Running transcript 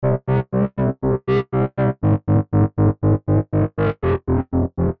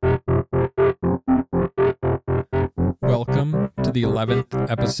to the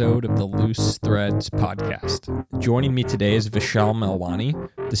 11th episode of the Loose Threads podcast. Joining me today is Vishal Melwani,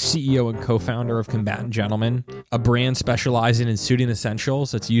 the CEO and co-founder of Combatant Gentlemen, a brand specializing in suiting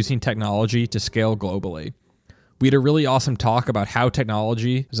essentials that's using technology to scale globally. We had a really awesome talk about how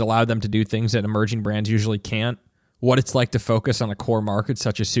technology has allowed them to do things that emerging brands usually can't, what it's like to focus on a core market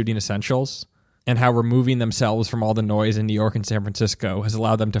such as suiting essentials, and how removing themselves from all the noise in New York and San Francisco has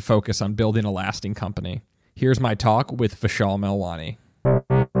allowed them to focus on building a lasting company. Here's my talk with Vishal Melwani.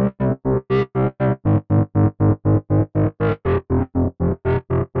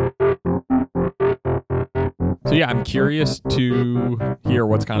 So yeah, I'm curious to hear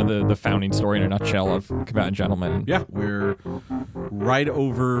what's kind of the founding story in a nutshell of Combatant Gentlemen. Yeah, we're right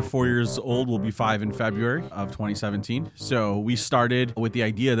over 4 years old. We'll be 5 in February of 2017. So we started with the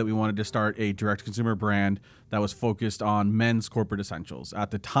idea that we wanted to start a direct-to-consumer brand that was focused on men's corporate essentials.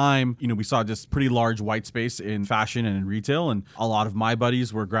 At the time, we saw just pretty large white space in fashion and in retail. And a lot of my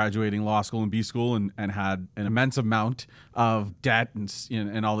buddies were graduating law school and B school and had an immense amount of debt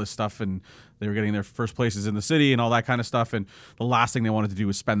and all this stuff. And they were getting their first places in the city and all that kind of stuff. And the last thing they wanted to do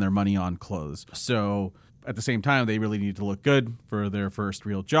was spend their money on clothes. So at the same time, they really needed to look good for their first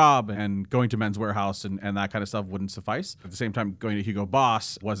real job, and going to Men's Warehouse and that kind of stuff wouldn't suffice. At the same time, going to Hugo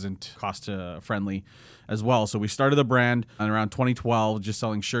Boss wasn't cost friendly as well. So we started the brand in around 2012, just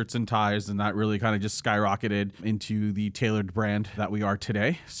selling shirts and ties, and that really kind of just skyrocketed into the tailored brand that we are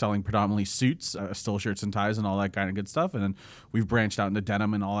today, selling predominantly suits, still shirts and ties and all that kind of good stuff. And then we've branched out into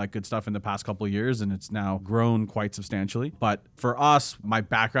denim and all that good stuff in the past couple of years, and it's now grown quite substantially. But for us, my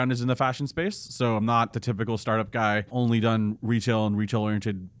background is in the fashion space, so I'm not the typical startup guy, only done retail and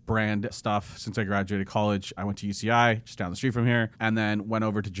retail-oriented brand stuff since I graduated college. I went to UCI, just down the street from here, and then went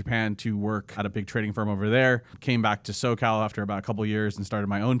over to Japan to work at a big trading firm over there. Came back to SoCal after about a couple of years and started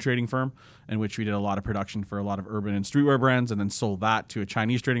my own trading firm, in which we did a lot of production for a lot of urban and streetwear brands, and then sold that to a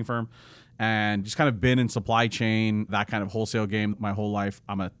Chinese trading firm. And just kind of been in supply chain, that kind of wholesale game my whole life.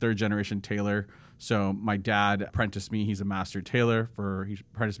 I'm a third-generation tailor. So my dad apprenticed me. He's a master tailor. He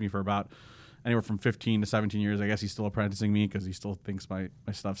apprenticed me for about anywhere from 15 to 17 years. I guess he's still apprenticing me because he still thinks my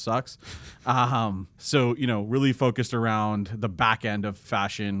stuff sucks. So, really focused around the back end of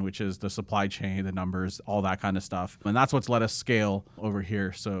fashion, which is the supply chain, the numbers, all that kind of stuff. And that's what's let us scale over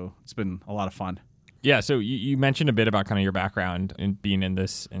here. So it's been a lot of fun. Yeah, so you mentioned a bit about kind of your background in being in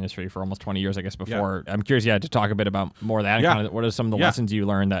this industry for almost 20 years, I guess, before. Yeah. I'm curious, to talk a bit about more of that. And kind of what are some of the lessons you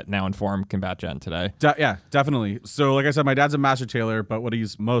learned that now inform Combat Gent today? Yeah, definitely. So like I said, my dad's a master tailor, but what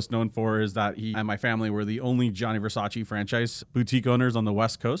he's most known for is that he and my family were the only Gianni Versace franchise boutique owners on the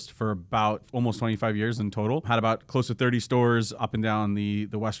West Coast for about almost 25 years in total. Had about close to 30 stores up and down the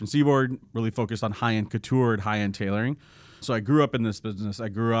Western Seaboard, really focused on high-end couture and high-end tailoring. So I grew up in this business. I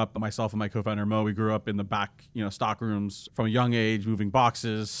grew up, myself and my co-founder Mo, we grew up in the back, stock rooms from a young age, moving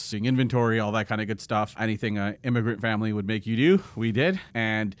boxes, seeing inventory, all that kind of good stuff. Anything an immigrant family would make you do, we did.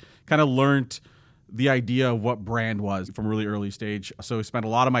 And kind of learned the idea of what brand was from a really early stage. So I spent a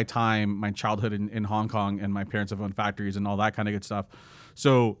lot of my time, my childhood in Hong Kong, and my parents have owned factories and all that kind of good stuff.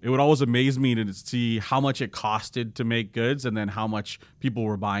 So it would always amaze me to see how much it costed to make goods and then how much people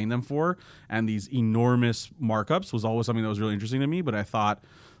were buying them for. And these enormous markups was always something that was really interesting to me. But I thought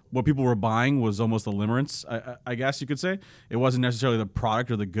what people were buying was almost the limerence, I guess you could say. It wasn't necessarily the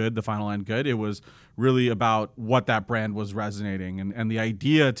product or the good, the final end good. It was really about what that brand was resonating. And the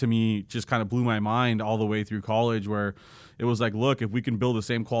idea to me just kind of blew my mind all the way through college, where it was like, look, if we can build the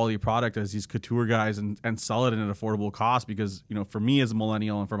same quality product as these couture guys and sell it at an affordable cost, because, for me as a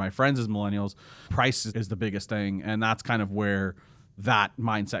millennial and for my friends as millennials, price is the biggest thing. And that's kind of where that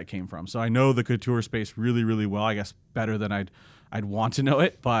mindset came from. So I know the couture space really, really well, I guess better than I'd want to know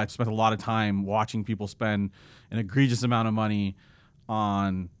it, but I spent a lot of time watching people spend an egregious amount of money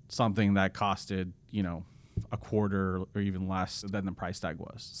on something that costed, a quarter or even less than the price tag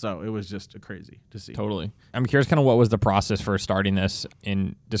was. So it was just crazy to see. Totally. I'm curious kind of what was the process for starting this,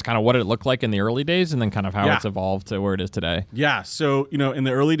 and just kind of what it looked like in the early days, and then kind of how it's evolved to where it is today. Yeah. So, in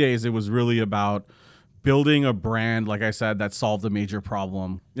the early days, it was really about building a brand, like I said, that solved a major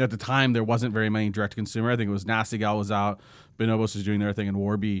problem. At the time, there wasn't very many direct-to-consumer. I think it was Nasty Gal was out, Bonobos was doing their thing in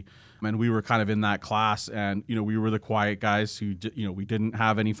Warby, and we were kind of in that class. And, we were the quiet guys who, we didn't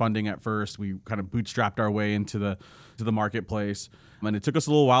have any funding at first. We kind of bootstrapped our way into the marketplace. And it took us a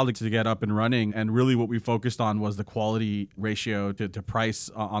little while to get up and running. And really what we focused on was the quality ratio to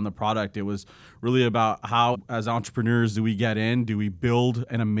price on the product. It was really about how, as entrepreneurs, do we get in? Do we build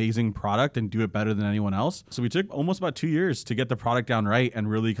an amazing product and do it better than anyone else? So we took almost about 2 years to get the product down right and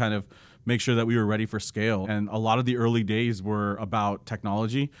really kind of make sure that we were ready for scale. And a lot of the early days were about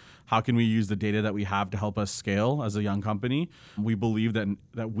technology. How can we use the data that we have to help us scale as a young company? We believe that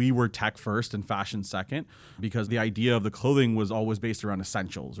we were tech first and fashion second, because the idea of the clothing was always based around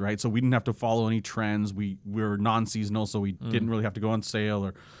essentials, right? So we didn't have to follow any trends. We were non-seasonal, so we didn't really have to go on sale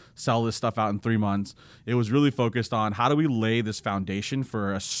or sell this stuff out in 3 months. It was really focused on how do we lay this foundation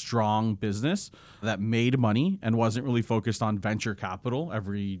for a strong business that made money and wasn't really focused on venture capital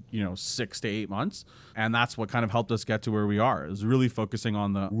every 6 to 8 months. And that's what kind of helped us get to where we are. It was really focusing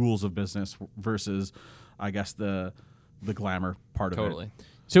on the rules of business versus, I guess, the glamour part of it. Totally.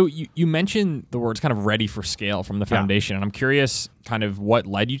 So you mentioned the words kind of ready for scale from the foundation, and I'm curious kind of what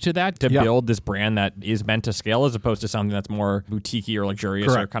led you to that, to build this brand that is meant to scale as opposed to something that's more boutique-y or luxurious.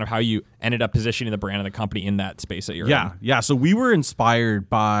 Correct. Or kind of how you ended up positioning the brand and the company in that space that you're in. Yeah. So we were inspired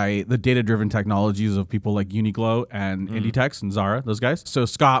by the data-driven technologies of people like Uniqlo and Inditex and Zara, those guys. So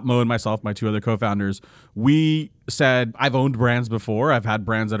Scott, Mo, and myself, my two other co-founders, we said, I've owned brands before. I've had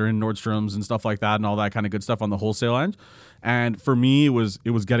brands that are in Nordstrom's and stuff like that and all that kind of good stuff on the wholesale end. And for me, it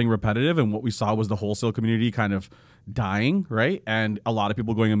was getting repetitive, and what we saw was the wholesale community kind of dying, right? And a lot of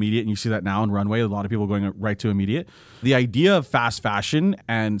people going immediate, and you see that now in Runway, a lot of people going right to immediate. The idea of fast fashion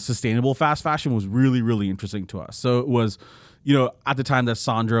and sustainable fast fashion was really, really interesting to us. So it was, at the time that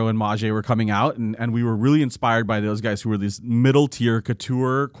Sandro and Maje were coming out, and we were really inspired by those guys who were these middle tier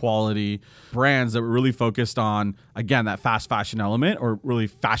couture quality brands that were really focused on, again, that fast fashion element, or really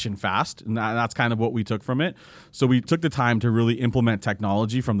fashion fast. And that's kind of what we took from it. So we took the time to really implement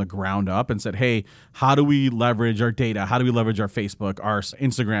technology from the ground up and said, hey, how do we leverage our data? How do we leverage our Facebook, our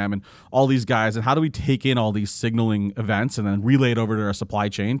Instagram, and all these guys? And how do we take in all these signaling events and then relay it over to our supply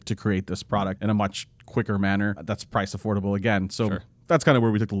chain to create this product in a much quicker manner that's price affordable again? So that's kind of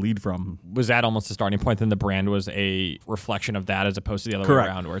where we took the lead from. Was that almost the starting point? Then the brand was a reflection of that as opposed to the other way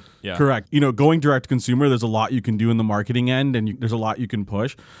around? Correct. Going direct to consumer, there's a lot you can do in the marketing end, and there's a lot you can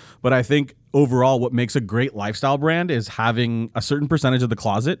push. But I think overall, what makes a great lifestyle brand is having a certain percentage of the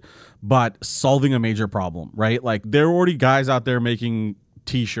closet, but solving a major problem, right? Like, there are already guys out there making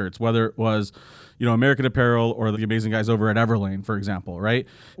T-shirts, whether it was American Apparel or the amazing guys over at Everlane, for example, right?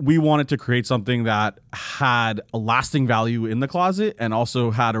 We wanted to create something that had a lasting value in the closet and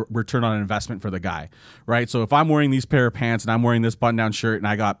also had a return on investment for the guy, right? So if I'm wearing these pair of pants and I'm wearing this button-down shirt and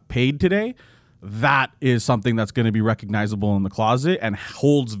I got paid today, that is something that's going to be recognizable in the closet and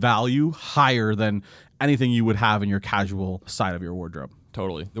holds value higher than anything you would have in your casual side of your wardrobe.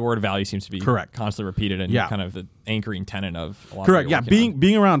 Totally. The word value seems to be constantly repeated and kind of the anchoring tenet of a lot Correct. of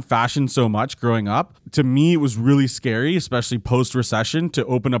Being around fashion so much growing up, to me, it was really scary, especially post-recession, to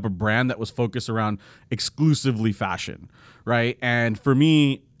open up a brand that was focused around exclusively fashion, right? And for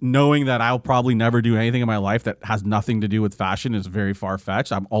me, knowing that I'll probably never do anything in my life that has nothing to do with fashion is very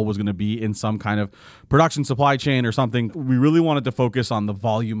far-fetched. I'm always going to be in some kind of production supply chain or something. We really wanted to focus on the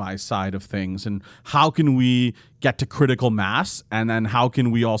volumized side of things and how can we get to critical mass, and then how can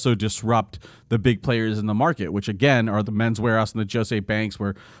we also disrupt the big players in the market, which again are the Men's Wearhouse and the Jose Banks,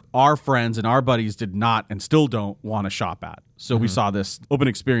 where our friends and our buddies did not and still don't want to shop at. So we saw this open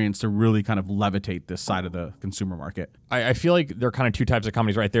experience to really kind of levitate this side of the consumer market. I feel like there are kind of two types of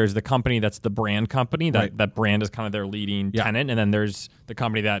companies, right? There's the company that's the brand company, that brand is kind of their leading tenant. And then there's the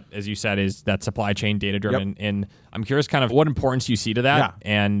company that, as you said, is that supply chain data driven. And I'm curious kind of what importance you see to that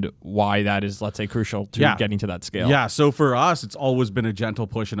and why that is, let's say, crucial to getting to that scale. Yeah. So for us, it's always been a gentle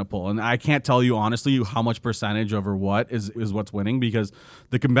push and a pull. And I can't tell you honestly how much percentage over what is what's winning, because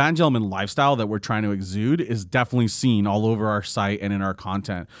the Kanban Gentleman lifestyle that we're trying to exude is definitely seen all over our site and in our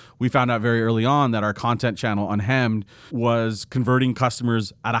content. We found out very early on that our content channel, Unhemmed, was converting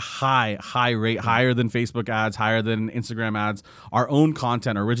customers at a high rate, higher than Facebook ads, higher than Instagram ads. Our own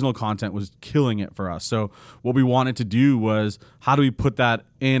content, our original content, was killing it for us. So what we wanted to do was, how do we put that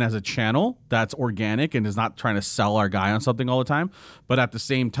in as a channel that's organic and is not trying to sell our guy on something all the time, but at the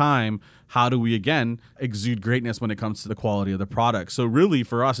same time, how do we, again, exude greatness when it comes to the quality of the product? So really,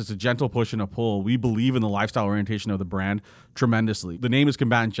 for us, it's a gentle push and a pull. We believe in the lifestyle orientation of the brand tremendously. The name is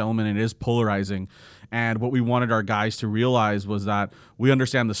Kanban Gentleman, and it is polarizing. And what we wanted our guys to realize was that we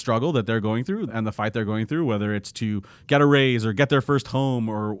understand the struggle that they're going through and the fight they're going through, whether it's to get a raise or get their first home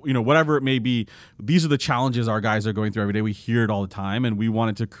or whatever it may be. These are the challenges our guys are going through every day. We hear it all the time, and we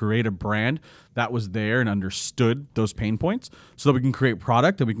wanted to create a brand that was there and understood those pain points so that we can create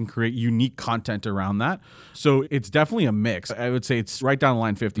product and we can create unique content around that. So it's definitely a mix. I would say it's right down the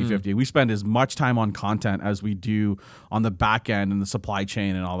line 50-50. We spend as much time on content as we do on the back end and the supply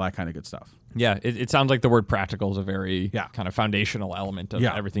chain and all that kind of good stuff. Yeah, it sounds like the word practical is a very Yeah. kind of foundational element of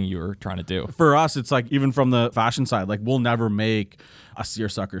Yeah. everything you were trying to do. For us, it's like even from the fashion side, like we'll never make a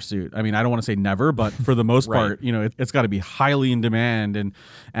seersucker suit. I mean, I don't want to say never, but for the most Right. part, you know, it's got to be highly in demand.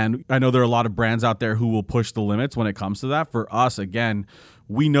 And I know there are a lot of brands out there who will push the limits when it comes to that. For us, again,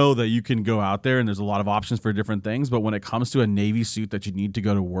 we know that you can go out there and there's a lot of options for different things. But when it comes to a Navy suit that you need to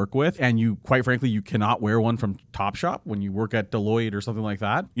go to work with, and you, quite frankly, you cannot wear one from Topshop when you work at Deloitte or something like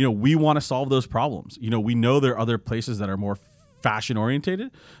that, you know, we want to solve those problems. You know, we know there are other places that are more fashion orientated,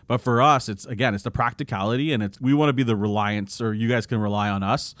 but for us, it's the practicality, and we want to be the reliance, or you guys can rely on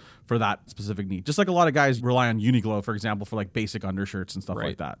us for that specific need. Just like a lot of guys rely on Uniqlo, for example, for like basic undershirts and stuff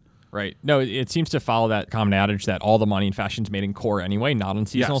like that. Right. No, it seems to follow that common adage that all the money in fashion is made in core anyway, not on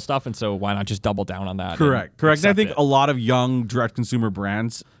seasonal stuff. And so why not just double down on that? Correct. And I think a lot of young direct consumer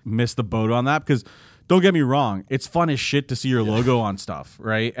brands miss the boat on that, because don't get me wrong, it's fun as shit to see your logo on stuff,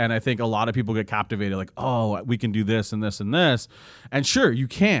 right? And I think a lot of people get captivated, like, oh, we can do this and this and this. And sure, you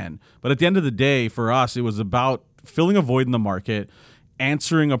can. But at the end of the day, for us, it was about filling a void in the market,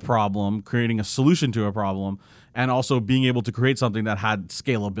 answering a problem, creating a solution to a problem, and also being able to create something that had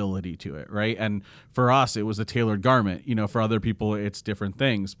scalability to it, right? And for us, it was a tailored garment. You know, for other people, it's different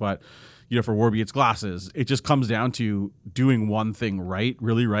things. But, you know, for Warby, it's glasses. It just comes down to doing one thing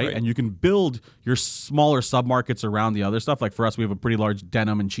really right. And you can build your smaller sub-markets around the other stuff. Like for us, we have a pretty large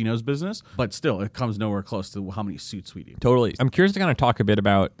denim and chinos business, but still, it comes nowhere close to how many suits we do. Totally. I'm curious to kind of talk a bit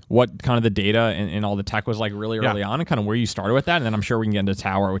about what kind of the data and all the tech was like really early on, and kind of where you started with that. And then I'm sure we can get into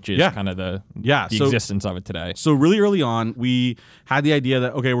Tower, which is kind of the existence of it today. So really early on, we had the idea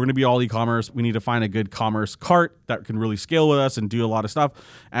that, okay, we're going to be all e-commerce. We need to find a good commerce cart that can really scale with us and do a lot of stuff.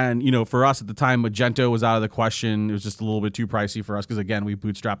 And, you know, for us at the time, Magento was out of the question. It was just a little bit too pricey for us because, again, we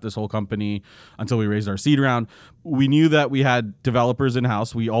bootstrapped this whole company until we raised our seed round. We knew that we had developers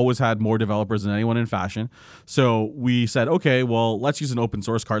in-house. We always had more developers than anyone in fashion. So we said, okay, well, let's use an open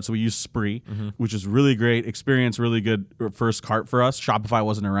source cart. So we used Spree, which is really great experience, really good first cart for us. Shopify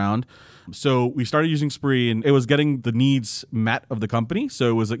wasn't around. So we started using Spree, and it was getting the needs met of the company. So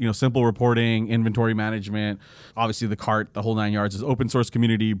it was, you know, simple reporting, inventory management, obviously the cart, the whole 9 yards. Is open source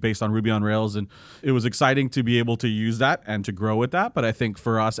community based on Ruby on Rails, and it was exciting to be able to use that and to grow with that. But I think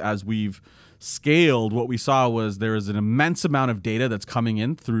for us, as we've scaled, what we saw was there is an immense amount of data that's coming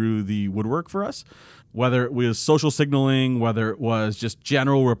in through the woodwork for us. Whether it was social signaling, whether it was just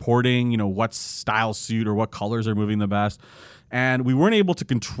general reporting, you know, what style suit or what colors are moving the best. And we weren't able to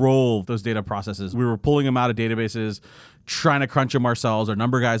control those data processes. We were pulling them out of databases, trying to crunch them ourselves. Our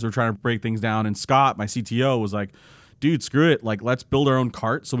number guys were trying to break things down. And Scott, my CTO, was like, dude, screw it. Like, let's build our own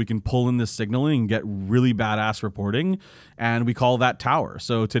cart so we can pull in this signaling and get really badass reporting. And we call that Tower.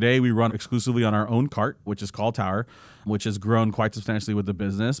 So today we run exclusively on our own cart, which is called Tower, which has grown quite substantially with the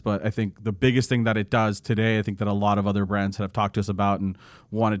business. But I think the biggest thing that it does today, I think that a lot of other brands have talked to us about and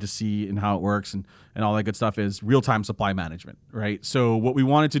wanted to see and how it works and all that good stuff, is real-time supply management, right? So what we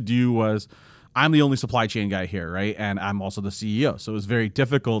wanted to do was, I'm the only supply chain guy here, right? And I'm also the CEO. So it was very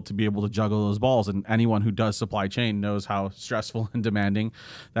difficult to be able to juggle those balls. And anyone who does supply chain knows how stressful and demanding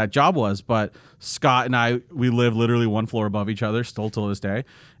that job was. But Scott and I, we live literally one floor above each other still till this day.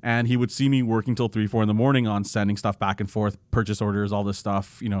 And he would see me working till 3, 4 in the morning on sending stuff back and forth, purchase orders, all this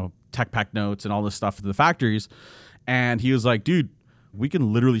stuff, you know, tech pack notes and all this stuff to the factories. And he was like, dude, we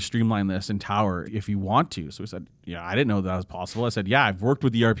can literally streamline this in Tower if you want to. So we said, yeah, I didn't know that was possible. I said, yeah, I've worked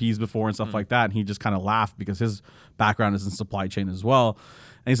with ERPs before and stuff like that. And he just kind of laughed because his background is in supply chain as well.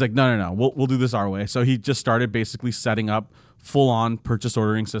 And he's like, no, we'll do this our way. So he just started basically setting up full-on purchase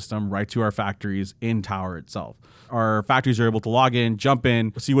ordering system right to our factories in Tower itself. Our factories are able to log in, jump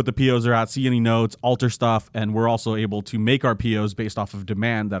in, see what the POs are at, see any notes, alter stuff, and we're also able to make our POs based off of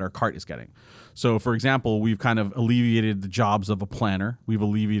demand that our cart is getting. So, for example, we've kind of alleviated the jobs of a planner. We've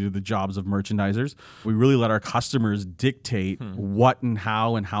alleviated the jobs of merchandisers. We really let our customers dictate what and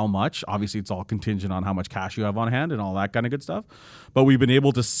how much. Obviously, it's all contingent on how much cash you have on hand and all that kind of good stuff. But we've been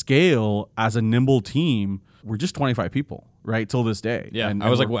able to scale as a nimble team. We're just 25 people, right, till this day. Yeah, and I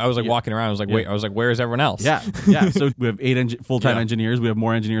was walking around. I was like, wait, where is everyone else? Yeah. So we have 8 full-time engineers. We have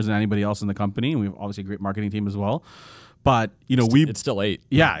more engineers than anybody else in the company. And we have obviously a great marketing team as well. But, you know, it's still 8.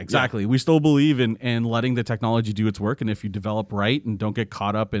 Yeah, exactly. Yeah. We still believe in letting the technology do its work. And if you develop right and don't get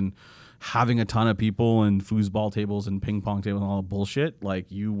caught up in having a ton of people and foosball tables and ping pong tables and all the bullshit,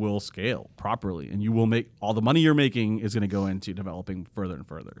 like, you will scale properly and you will make all the money you're making is going to go into developing further and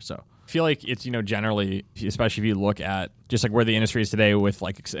further. So I feel like it's, you know, generally, especially if you look at just like where the industry is today with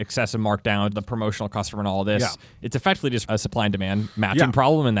like excessive markdown, the promotional customer and all this, it's effectively just a supply and demand matching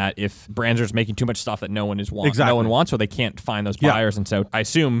problem, in that if brands are just making too much stuff that no one wants, so they can't find those buyers. And so I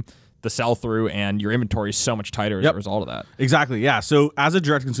assume the sell-through and your inventory is so much tighter as a result of that. Exactly, yeah. So as a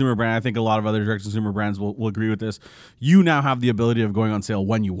direct-to-consumer brand, I think a lot of other direct-to-consumer brands will agree with this. You now have the ability of going on sale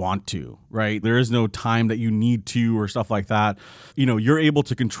when you want to, right? There is no time that you need to or stuff like that. You know, you're able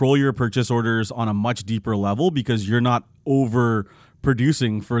to control your purchase orders on a much deeper level because you're not over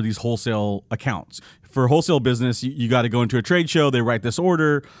producing for these wholesale accounts. For wholesale business, you got to go into a trade show, they write this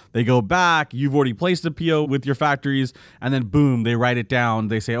order, they go back, you've already placed a PO with your factories, and then boom, they write it down.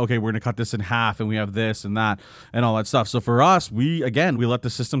 They say, okay, we're going to cut this in half and we have this and that and all that stuff. So for us, we let the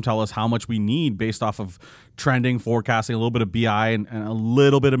system tell us how much we need based off of trending, forecasting, a little bit of BI and a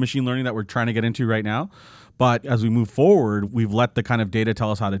little bit of machine learning that we're trying to get into right now. But as we move forward, we've let the kind of data tell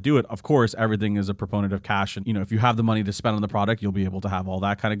us how to do it. Of course, everything is a proponent of cash. And, if you have the money to spend on the product, you'll be able to have all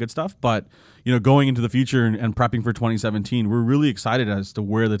that kind of good stuff. But, going into the future and prepping for 2017, we're really excited as to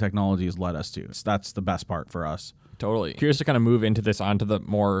where the technology has led us to. That's the best part for us. Totally. Curious to kind of move into this onto the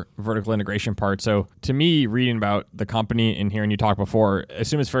more vertical integration part. So to me, reading about the company and hearing you talk before, I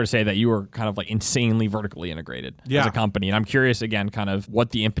assume it's fair to say that you were kind of like insanely vertically integrated as a company. And I'm curious, again, kind of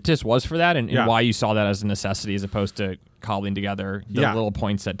what the impetus was for that and why you saw that as a necessity as opposed to cobbling together the little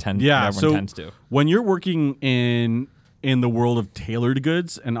points that everyone tends to. When you're working in the world of tailored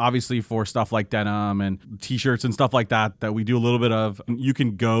goods, and obviously for stuff like denim and t-shirts and stuff like that we do a little bit of, you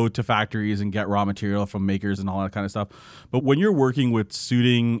can go to factories and get raw material from makers and all that kind of stuff. But when you're working with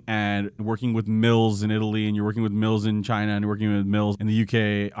suiting and working with mills in Italy and you're working with mills in China and you're working with mills in the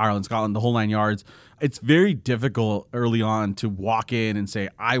UK, Ireland, Scotland, the whole 9 yards, it's very difficult early on to walk in and say,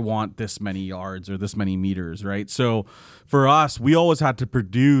 I want this many yards or this many meters, right? So for us, we always had to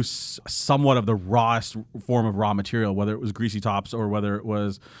produce somewhat of the rawest form of raw material, whether it was greasy tops or whether it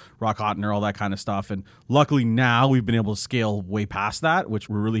was raw cotton or all that kind of stuff. And luckily now we've been able to scale way past that, which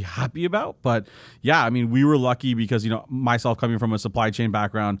we're really happy about. But yeah, I mean, we were lucky because, myself coming from a supply chain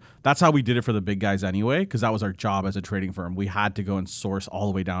background, that's how we did it for the big guys anyway, because that was our job as a trading firm. We had to go and source all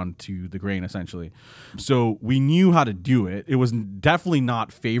the way down to the grain, essentially. So we knew how to do it. It was definitely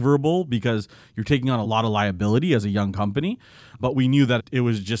not favorable because you're taking on a lot of liability as a young company, but we knew that it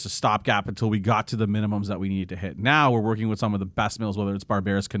was just a stopgap until we got to the minimums that we needed to hit. Now we're working with some of the best mills, whether it's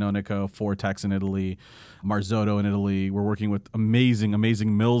Barberis Canonico, Fortex in Italy, Marzotto in Italy. We're working with amazing,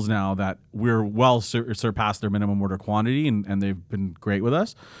 amazing mills now that we're well surpassed their minimum order quantity, and they've been great with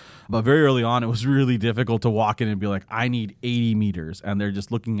us. But very early on, it was really difficult to walk in and be like, I need 80 meters. And they're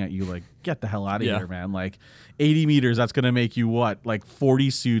just looking at you like, get the hell out of here, man. Like 80 meters, that's going to make you what? Like 40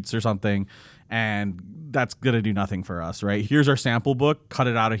 suits or something. And that's going to do nothing for us, right? Here's our sample book. Cut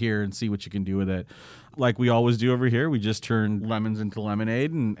it out of here and see what you can do with it. Like we always do over here, we just turned lemons into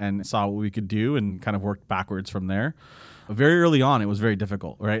lemonade and saw what we could do and kind of worked backwards from there. Very early on, it was very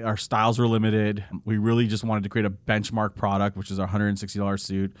difficult, right? Our styles were limited. We really just wanted to create a benchmark product, which is our $160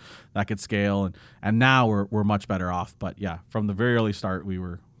 suit that could scale. And now we're much better off. But yeah, from the very early start, we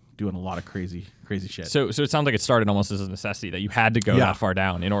were doing a lot of crazy shit. So it sounds like it started almost as a necessity that you had to go that far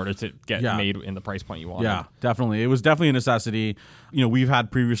down in order to get made in the price point you wanted. Yeah, definitely. It was definitely a necessity. We've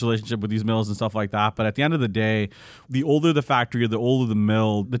had previous relationship with these mills and stuff like that, but at the end of the day, the older the factory, the older the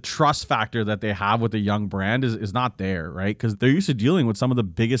mill, the trust factor that they have with a young brand is not there, right? Because they're used to dealing with some of the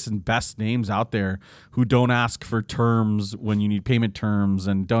biggest and best names out there who don't ask for terms when you need payment terms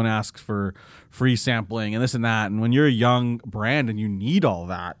and don't ask for free sampling and this and that. And when you're a young brand and you need all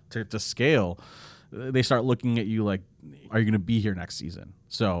that to scale, they start looking at you like, are you going to be here next season?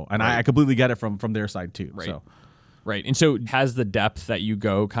 So, and I completely get it from their side too. Right. So. Right. And so has the depth that you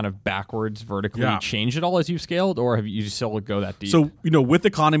go kind of backwards vertically changed at all as you've scaled, or have you still go that deep? So, with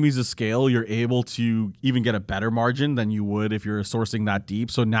economies of scale, you're able to even get a better margin than you would if you're sourcing that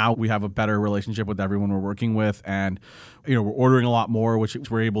deep. So now we have a better relationship with everyone we're working with, and we're ordering a lot more, which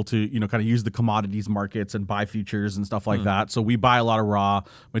we're able to, kind of use the commodities markets and buy futures and stuff like that. So we buy a lot of raw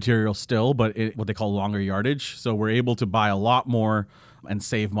material still, but what they call longer yardage. So we're able to buy a lot more and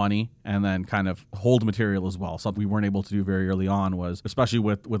save money and then kind of hold material as well. Something we weren't able to do very early on was, especially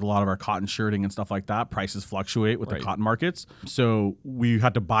with a lot of our cotton shirting and stuff like that, prices fluctuate with the cotton markets. So we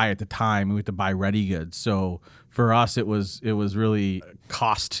had to buy at the time, and we had to buy ready goods. So for us, it was really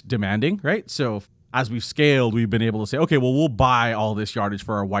cost demanding, right? So as we've scaled, we've been able to say, okay, well, we'll buy all this yardage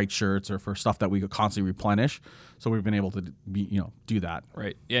for our white shirts or for stuff that we could constantly replenish. So we've been able to do that.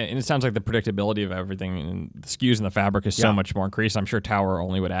 Right. Yeah. And it sounds like the predictability of everything and the SKUs in the fabric is so much more increased. I'm sure Tower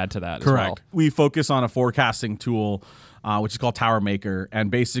only would add to that. Correct. As well. We focus on a forecasting tool which is called Tower Maker.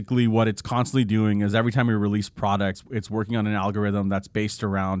 And basically what it's constantly doing is every time we release products, it's working on an algorithm that's based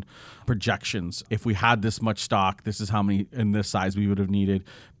around projections. If we had this much stock, this is how many in this size we would have needed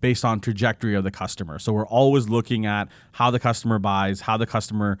based on trajectory of the customer. So we're always looking at how the customer buys, how the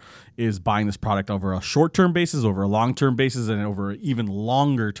customer is buying this product over a short-term basis, over a long-term basis, and over an even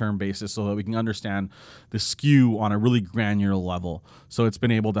longer-term basis so that we can understand the SKU on a really granular level. So it's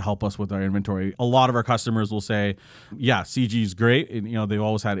been able to help us with our inventory. A lot of our customers will say, yeah, CG is great. And, they've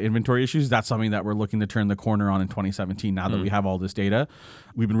always had inventory issues. That's something that we're looking to turn the corner on in 2017 now that we have all this data.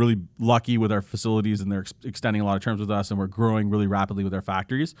 We've been really lucky with our facilities and they're extending a lot of terms with us and we're growing really rapidly with our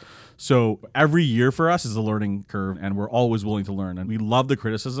factories. So every year for us is a learning curve and we're always willing to learn. And we love the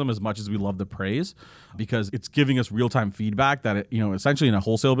criticism as much as we love the praise because it's giving us real-time feedback that, essentially in a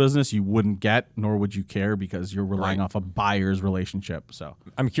wholesale business you wouldn't get, nor would you care because you're relying off a buyer's relationship. So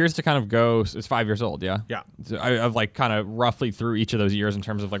I'm curious to kind of go, it's 5 years old, yeah? Yeah. So I've kind of roughly through each of those years in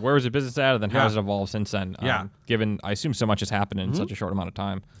terms of where was the business at and then how has it evolved since then? Given, I assume so much has happened in such a short amount of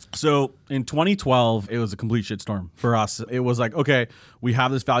time. So in 2012, it was a complete shitstorm for us. It was like, okay, we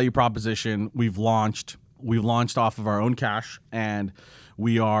have this value proposition. We've launched off of our own cash and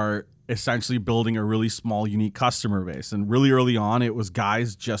we are essentially building a really small, unique customer base. And really early on, it was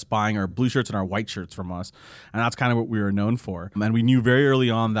guys just buying our blue shirts and our white shirts from us. And that's kind of what we were known for. And we knew very early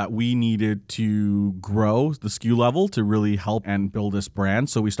on that we needed to grow the SKU level to really help and build this brand.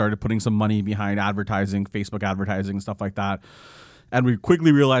 So we started putting some money behind advertising, Facebook advertising, stuff like that. And we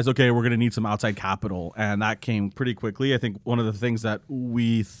quickly realized, okay, we're going to need some outside capital. And that came pretty quickly. I think one of the things that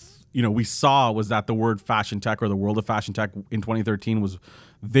we saw was that the word fashion tech or the world of fashion tech in 2013 was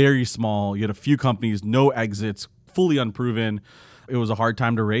very small. You had a few companies, no exits, fully unproven. It was a hard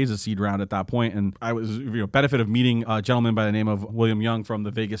time to raise a seed round at that point. And I was benefit of meeting a gentleman by the name of William Young from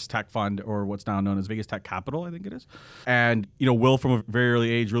the Vegas Tech Fund, or what's now known as Vegas Tech Capital, I think it is. And, Will from a very early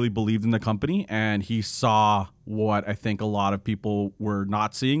age really believed in the company and he saw what I think a lot of people were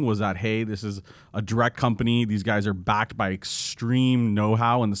not seeing was that, hey, this is a direct company. These guys are backed by extreme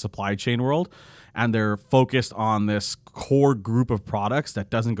know-how in the supply chain world. And they're focused on this core group of products that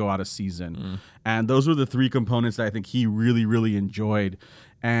doesn't go out of season. And those were the three components that I think he really, really enjoyed.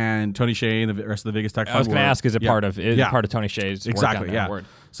 And Tony Hsieh and the rest of the Vegas Tech Fund. I was going to ask, is it part of Tony Hsieh's exactly, work on that word?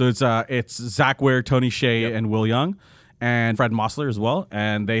 So it's Zach Ware, Tony Hsieh, and Will Young, and Fred Mossler as well.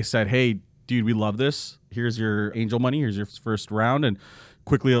 And they said, hey, dude, we love this. Here's your angel money. Here's your first round. And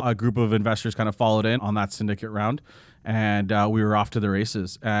quickly, a group of investors kind of followed in on that syndicate round. And we were off to the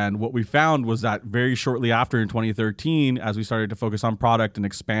races. And what we found was that very shortly after in 2013, as we started to focus on product and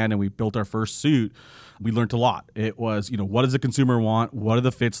expand and we built our first suit, we learned a lot. It was, what does the consumer want? What do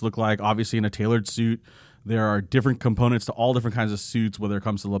the fits look like? Obviously, in a tailored suit, there are different components to all different kinds of suits, whether it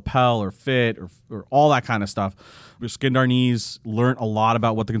comes to lapel or fit or all that kind of stuff. We skinned our knees, learned a lot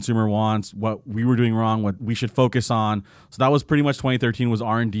about what the consumer wants, what we were doing wrong, what we should focus on. So that was pretty much 2013 was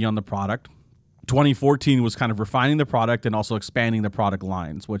R&D on the product. 2014 was kind of refining the product and also expanding the product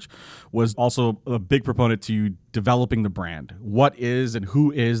lines, which was also a big proponent to developing the brand. What is and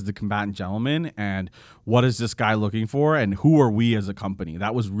who is the Combatant Gentleman and what is this guy looking for and who are we as a company?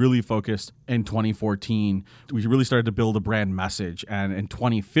 That was really focused in 2014. We really started to build a brand message. And in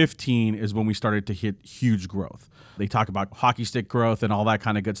 2015 is when we started to hit huge growth. They talk about hockey stick growth and all that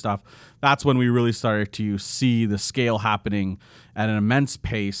kind of good stuff. That's when we really started to see the scale happening at an immense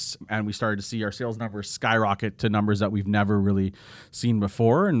pace. And we started to see our sales numbers skyrocket to numbers that we've never really seen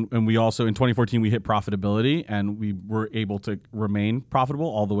before. And we also, in 2014, we hit profitability and we were able to remain profitable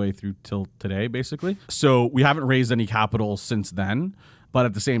all the way through till today, basically. So we haven't raised any capital since then. But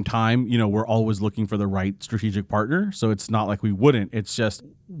at the same time, we're always looking for the right strategic partner. So it's not like we wouldn't. It's just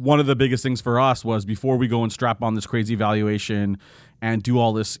one of the biggest things for us was before we go and strap on this crazy valuation and do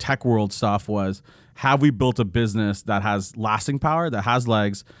all this tech world stuff was, have we built a business that has lasting power, that has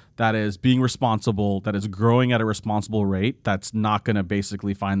legs, that is being responsible, that is growing at a responsible rate, that's not going to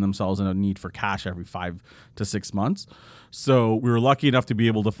basically find themselves in a need for cash every 5 to 6 months. So we were lucky enough to be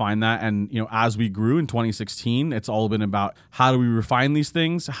able to find that. And, as we grew in 2016, it's all been about how do we refine these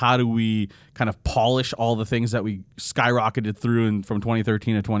things? How do we kind of polish all the things that we skyrocketed through from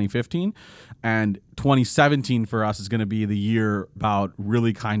 2013 to 2015? And 2017 for us is going to be the year about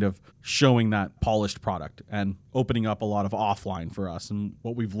really kind of showing that polished product and opening up a lot of offline for us. And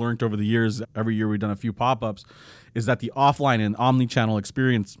what we've learned over the years, every year we've done a few pop-ups, is that the offline and omni-channel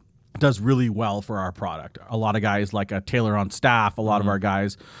experience does really well for our product. A lot of guys like a tailor on staff. A lot of our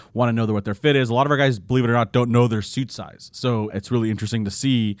guys want to know what their fit is. A lot of our guys, believe it or not, don't know their suit size. So it's really interesting to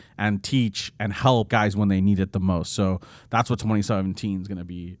see and teach and help guys when they need it the most. So that's what 2017 is going to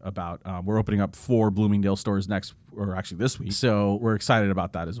be about. We're opening up 4 Bloomingdale stores this week. So we're excited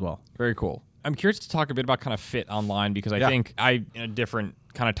about that as well. Very cool. I'm curious to talk a bit about kind of fit online, because I think I, in a different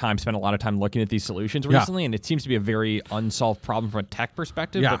kind of time, spent a lot of time looking at these solutions recently, and it seems to be a very unsolved problem from a tech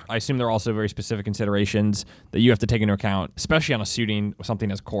perspective. But I assume there are also very specific considerations that you have to take into account, especially on a suiting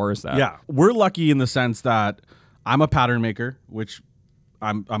something as core as that. Yeah, we're lucky in the sense that I'm a pattern maker, which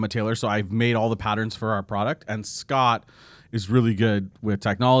I'm a tailor, so I've made all the patterns for our product, and Scott is really good with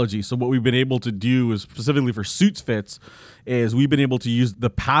technology. So what we've been able to do is, specifically for suits fits, is we've been able to use the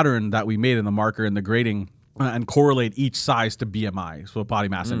pattern that we made in the marker and the grading and correlate each size to BMI, so body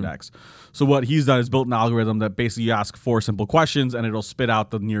mass index. So what he's done is built an algorithm that basically you ask 4 simple questions and it'll spit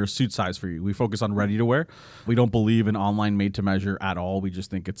out the nearest suit size for you. We focus on ready to wear. We don't believe in online made to measure at all. We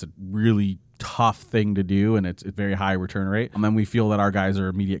just think it's a really tough thing to do, and it's a very high return rate. And then we feel that our guys are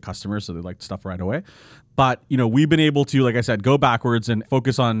immediate customers, so they like stuff right away. But, we've been able to, like I said, go backwards and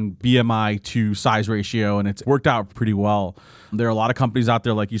focus on BMI to size ratio, and it's worked out pretty well. There are a lot of companies out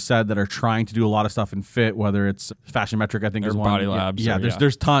there, like you said, that are trying to do a lot of stuff in fit, whether it's Fashion Metric, I think, is one. Body Labs.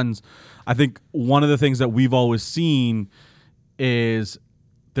 There's tons. I think one of the things that we've always seen is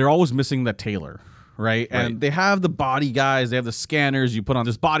they're always missing the tailor, right? And they have the body guys, they have the scanners, you put on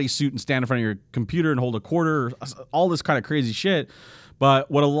this bodysuit and stand in front of your computer and hold a quarter, all this kind of crazy shit.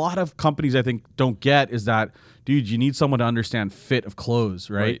 But what a lot of companies, I think, don't get is that, dude, you need someone to understand fit of clothes,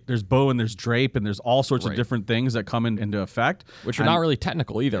 right? There's bow and there's drape and there's all sorts of different things that come into effect. Which are not really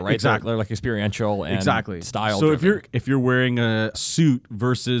technical either, right? Exactly. They're like experiential and style. So if you're wearing a suit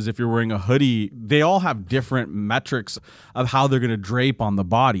versus if you're wearing a hoodie, they all have different metrics of how they're going to drape on the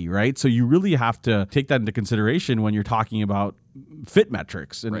body, right? So you really have to take that into consideration when you're talking about fit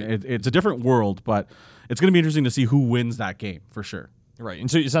metrics. And it's a different world, but it's going to be interesting to see who wins that game for sure. Right.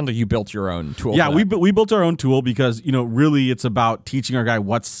 And so it sounds like you built your own tool. Yeah, we built our own tool because, really it's about teaching our guy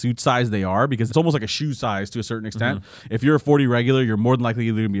what suit size they are, because it's almost like a shoe size to a certain extent. If you're a 40 regular, you're more than likely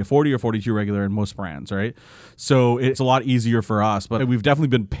either going to be a 40 or 42 regular in most brands, right? So it's a lot easier for us. But we've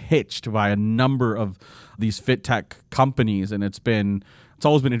definitely been pitched by a number of these fit tech companies, and it's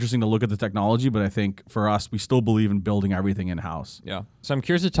always been interesting to look at the technology, but I think for us, we still believe in building everything in-house. Yeah. So I'm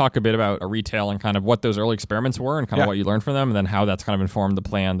curious to talk a bit about a retail and kind of what those early experiments were and kind of what you learned from them, and then how that's kind of informed the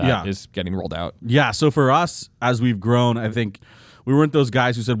plan that is getting rolled out. Yeah. So for us, as we've grown, I think we weren't those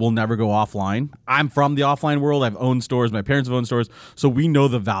guys who said we'll never go offline. I'm from the offline world. I've owned stores. My parents have owned stores. So we know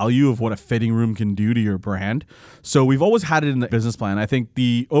the value of what a fitting room can do to your brand. So we've always had it in the business plan. I think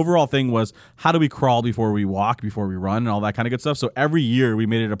the overall thing was, how do we crawl before we walk, before we run, and all that kind of good stuff. So every year we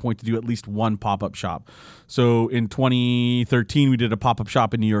made it a point to do at least one pop-up shop. So in 2013, we did a pop-up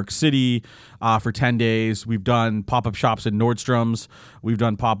shop in New York City for 10 days. We've done pop-up shops in Nordstrom's. We've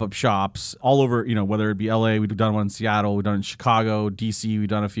done pop-up shops all over, whether it be LA, we've done one in Seattle, we've done in Chicago, DC, we've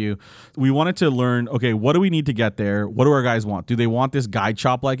done a few. We wanted to learn, okay, what do we need to get there? What do our guys want? Do they want this guide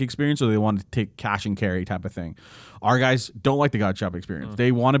shop-like experience, or do they want to take cash and carry type of thing? Our guys don't like the guide shop experience.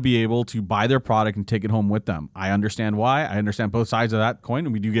 They want to be able to buy their product and take it home with them. I understand why. I understand both sides of that coin,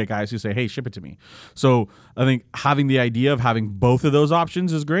 and we do get guys who say, hey, ship it to me. So I think having the idea of having both of those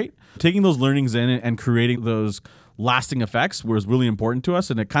options is great. Taking those learnings in and creating those lasting effects was really important to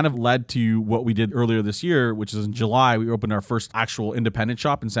us, and it kind of led to what we did earlier this year, which is in July. We opened our first actual independent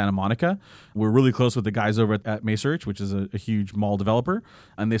shop in Santa Monica. We're really close with the guys over at Macerich, which is a huge mall developer,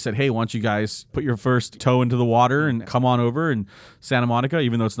 and they said, hey, why don't you guys put your first toe into the water and come on over in Santa Monica,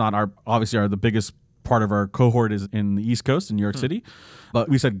 even though it's not the biggest part of our cohort is in the East Coast in New York City. But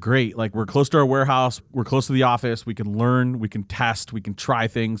we said, great, like we're close to our warehouse, we're close to the office, we can learn, we can test, we can try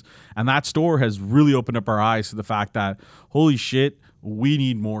things. And that store has really opened up our eyes to the fact that, holy shit, we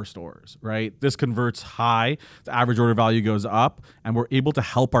need more stores, right? This converts high, the average order value goes up, and we're able to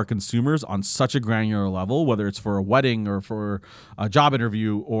help our consumers on such a granular level, whether it's for a wedding or for a job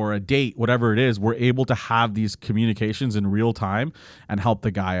interview or a date, whatever it is, we're able to have these communications in real time and help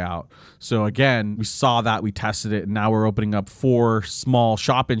the guy out. So again, we saw that, we tested it, and now we're opening up 4 small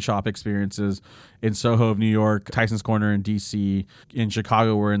shop-in-shop experiences in Soho of New York, Tyson's Corner in DC, in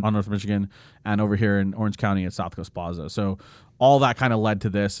Chicago, we're on North Michigan, and over here in Orange County at South Coast Plaza. So all that kind of led to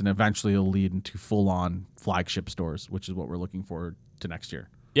this, and eventually it'll lead into full-on flagship stores, which is what we're looking forward to next year.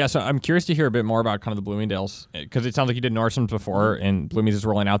 Yeah, so I'm curious to hear a bit more about kind of the Bloomingdale's, because it sounds like you did Nordstrom's before, and Bloomingdale's is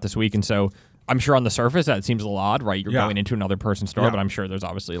rolling out this week. And so I'm sure on the surface that seems a lot, right? You're Yeah. going into another person's store, Yeah. but I'm sure there's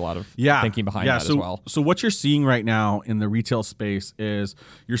obviously a lot of Yeah. thinking behind Yeah, that so, as well. So what you're seeing right now in the retail space is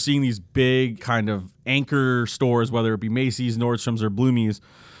you're seeing these big kind of anchor stores, whether it be Macy's, Nordstrom's, or Bloomies,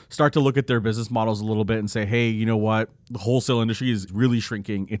 start to look at their business models a little bit and say, hey, you know what? The wholesale industry is really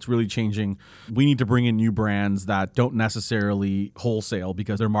shrinking. It's really changing. We need to bring in new brands that don't necessarily wholesale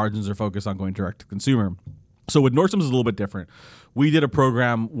because their margins are focused on going direct to consumer. So with Nordstrom's is a little bit different. We did a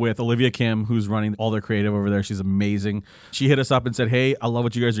program with Olivia Kim, who's running all their creative over there. She's amazing. She hit us up and said, hey, I love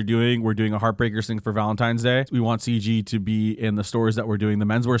what you guys are doing. We're doing a Heartbreakers thing for Valentine's Day. We want CG to be in the stores that we're doing the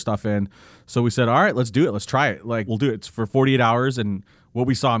menswear stuff in. So we said, all right, let's do it. Let's try it. Like, we'll do it. It's for 48 hours. And what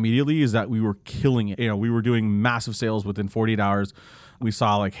we saw immediately is that we were killing it. You know, we were doing massive sales within 48 hours. We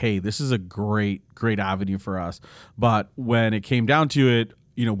saw like, hey, this is a great avenue for us. But when it came down to it,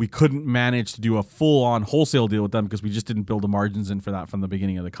 you know, we couldn't manage to do a full-on wholesale deal with them because we just didn't build the margins in for that from the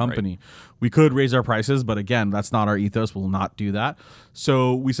beginning of the company. Right. We could raise our prices, but again, that's not our ethos. We'll not do that.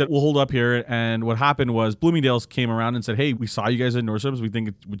 So we said, we'll hold up here. And what happened was Bloomingdale's came around and said, hey, we saw you guys at Nordstrom's. We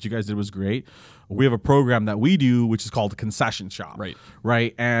think what you guys did was great. We have a program that we do, which is called a concession shop.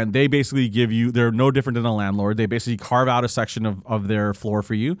 Right. And they basically give you, they're no different than a landlord. They basically carve out a section of their floor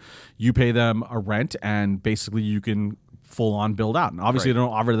for you. You pay them a rent, and basically you can full on build out. And obviously they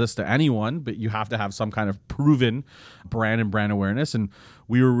don't offer this to anyone, but you have to have some kind of proven brand and brand awareness. And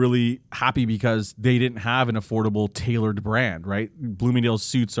we were really happy because they didn't have an affordable tailored brand, right? Bloomingdale's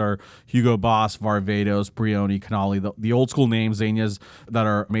suits are Hugo Boss, Varvatos, Brioni, Canali, the old school names, Zegna's that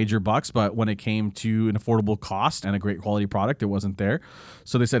are major bucks. But when it came to an affordable cost and a great quality product, it wasn't there.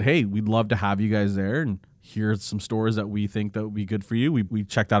 So they said, hey, we'd love to have you guys there. And here's some stores that we think that would be good for you. We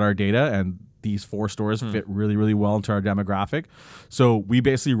checked out our data, and these 4 stores fit really, really well into our demographic. So we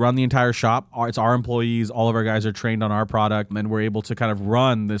basically run the entire shop. It's our employees. All of our guys are trained on our product, and we're able to kind of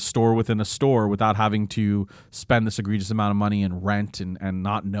run this store within a store without having to spend this egregious amount of money in rent and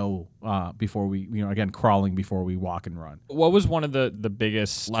not know before we, you know, again, crawling before we walk and run. What was one of the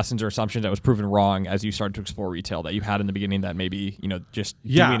biggest lessons or assumptions that was proven wrong as you started to explore retail that you had in the beginning that maybe, you know, just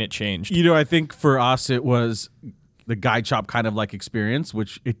doing it changed? You know, I think for us, it was the guide shop kind of like experience,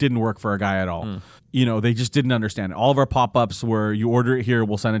 which it didn't work for a guy at all. You know, they just didn't understand it. All of our pop-ups were, you order it here,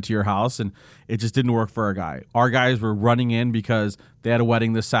 we'll send it to your house, and it just didn't work for our guy. Our guys were running in because they had a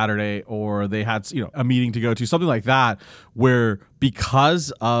wedding this Saturday, or they had, you know, a meeting to go to, something like that, where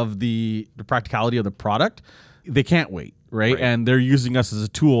because of the practicality of the product, they can't wait. Right. And they're using us as a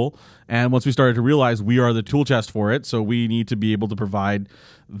tool. And once we started to realize we are the tool chest for it, so we need to be able to provide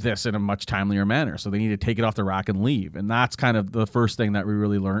this in a much timelier manner. So they need to take it off the rack and leave. And that's kind of the first thing that we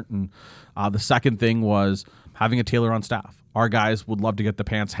really learned. And the second thing was having a tailor on staff. Our guys would love to get the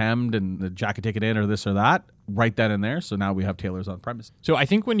pants hemmed and the jacket taken in or this or that right then and there. So now we have tailors on premise. So I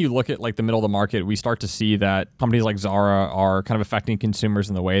think when you look at like the middle of the market, we start to see that companies like Zara are kind of affecting consumers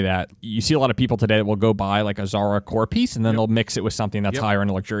in the way that you see a lot of people today that will go buy like a Zara core piece and then they'll mix it with something that's higher and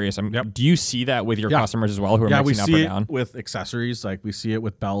luxurious. I mean, do you see that with your customers as well who are mixing up or down? Yeah, we see it with accessories. Like we see it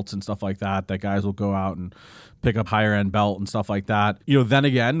with belts and stuff like that guys will go out and pick up higher end belt and stuff like that. You know, then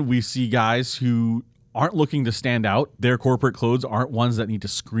again, we see guys who aren't looking to stand out. Their corporate clothes aren't ones that need to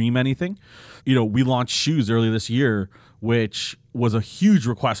scream anything. You know, we launched shoes earlier this year, which was a huge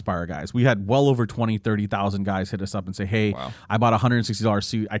request by our guys. We had well over 20, 30,000 guys hit us up and say, hey, I bought a $160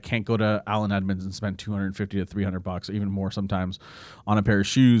 suit. I can't go to Allen Edmonds and spend $250 to $300, or even more sometimes, on a pair of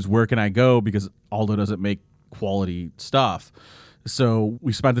shoes. Where can I go? Because Aldo doesn't make quality stuff. So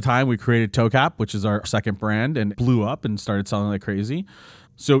we spent the time, we created Toe Cap, which is our second brand, and blew up and started selling like crazy.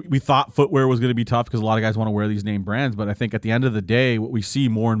 So we thought footwear was going to be tough because a lot of guys want to wear these name brands. But I think at the end of the day, what we see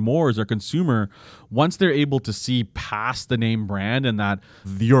more and more is our consumer, once they're able to see past the name brand and that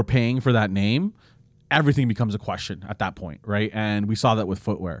you're paying for that name, everything becomes a question at that point, right? And we saw that with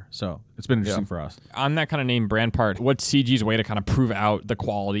footwear. So it's been interesting for us. On that kind of name brand part, what's CG's way to kind of prove out the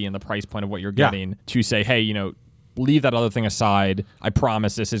quality and the price point of what you're getting to say, hey, you know, leave that other thing aside. I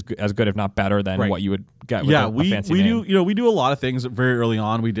promise this is as good, if not better, than what you would get with a fancy name. We do a lot of things very early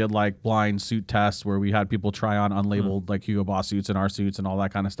on. We did like blind suit tests where we had people try on unlabeled like Hugo Boss suits and our suits and all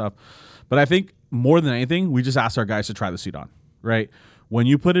that kind of stuff. But I think more than anything, we just asked our guys to try the suit on, right? When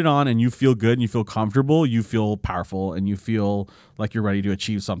you put it on and you feel good and you feel comfortable, you feel powerful and you feel like you're ready to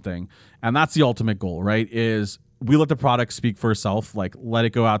achieve something. And that's the ultimate goal, right? Is we let the product speak for itself. Like, let it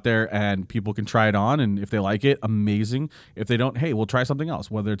go out there and people can try it on. And if they like it, amazing. If they don't, hey, we'll try something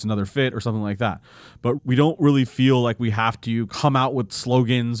else, whether it's another fit or something like that. But we don't really feel like we have to come out with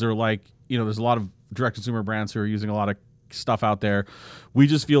slogans or like, you know, there's a lot of direct consumer brands who are using a lot of stuff out there. We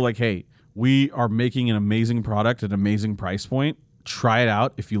just feel like, hey, we are making an amazing product at an amazing price point. try it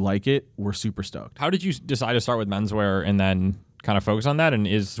out. If you like it, we're super stoked. How did you decide to start with menswear and then kind of focus on that? And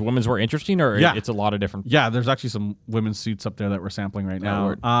is women's wear interesting, or it's a lot of different? Yeah, there's actually some women's suits up there that we're sampling right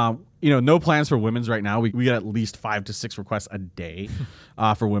now. No plans for women's right now. We get at least 5 to 6 requests a day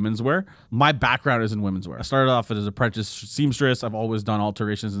for women's wear. My background is in women's wear. I started off as an apprentice seamstress. I've always done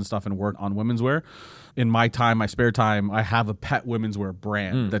alterations and stuff and worked on women's wear. In my time, my spare time, I have a pet women's wear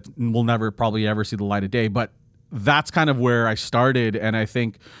brand that will never probably ever see the light of day. But that's kind of where I started. And I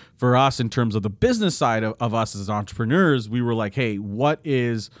think for us, in terms of the business side of us as entrepreneurs, we were like, hey, what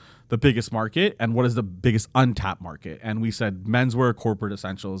is the biggest market and what is the biggest untapped market? And we said menswear, corporate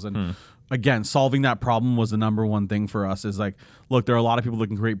essentials. And again, solving that problem was the number one thing for us. Is like, look, there are a lot of people that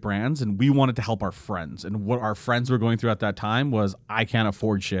can create brands, and we wanted to help our friends. And what our friends were going through at that time was, I can't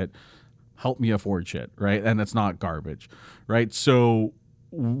afford shit. Help me afford shit, right? And it's not garbage, right? So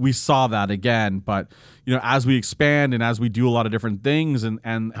we saw that again, but as we expand and as we do a lot of different things,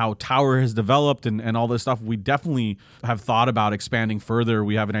 and how Tower has developed and all this stuff, we definitely have thought about expanding further.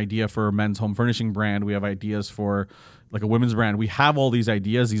 We have an idea for a men's home furnishing brand. We have ideas for like a women's brand. We have all these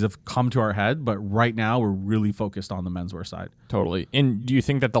ideas. These have come to our head, but right now we're really focused on the menswear side. Totally. And do you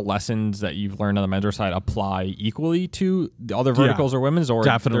think that the lessons that you've learned on the menswear side apply equally to the other verticals or women's, or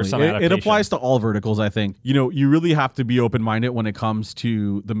definitely there's some it applies to all verticals? I think, you really have to be open-minded when it comes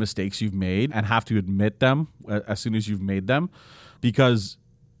to the mistakes you've made and have to admit them as soon as you've made them, because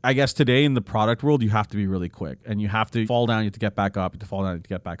I guess today in the product world, you have to be really quick, and you have to fall down, you have to get back up, you have to fall down, you have to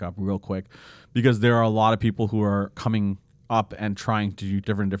get back up real quick, because there are a lot of people who are coming up and trying to do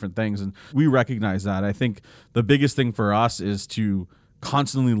different things. And we recognize that. I think the biggest thing for us is to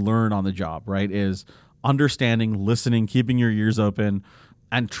constantly learn on the job, right? Is understanding, listening, keeping your ears open,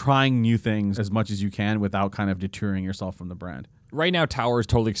 and trying new things as much as you can without kind of deterring yourself from the brand. Right now, Tower is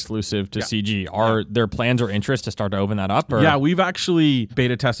totally exclusive to CG. Are there plans or interest to start to open that up? Or? Yeah, we've actually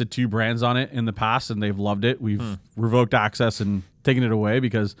beta tested 2 brands on it in the past, and they've loved it. We've revoked access and taken it away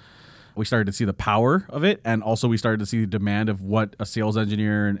because we started to see the power of it, and also we started to see the demand of what a sales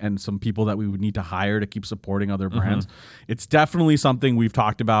engineer and some people that we would need to hire to keep supporting other brands. It's definitely something we've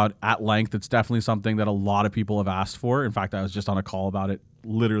talked about at length. It's definitely something that a lot of people have asked for. In fact, I was just on a call about it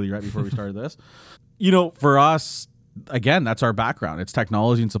literally right before we started this. For us, again, that's our background. It's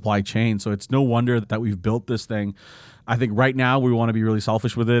technology and supply chain. So it's no wonder that we've built this thing. I think right now we want to be really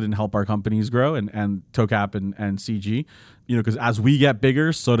selfish with it and help our companies grow, and TOCAP and CG, because as we get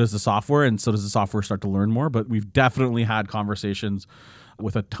bigger, so does the software, and so does the software start to learn more. But we've definitely had conversations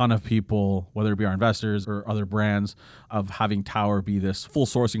with a ton of people, whether it be our investors or other brands, of having Tower be this full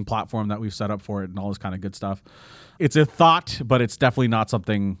sourcing platform that we've set up for it and all this kind of good stuff. It's a thought, but it's definitely not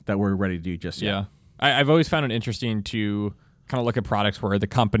something that we're ready to do just yet. Yeah. I've always found it interesting to kind of look at products where the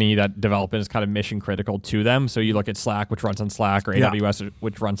company that developed it is kind of mission critical to them. So you look at Slack, which runs on Slack, or AWS,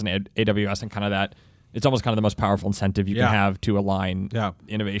 which runs on AWS, and kind of that. It's almost kind of the most powerful incentive you can have to align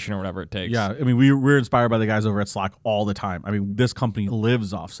innovation or whatever it takes. Yeah, I mean, we're inspired by the guys over at Slack all the time. I mean, this company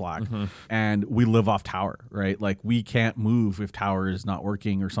lives off Slack, and we live off Tower, right? Like, we can't move if Tower is not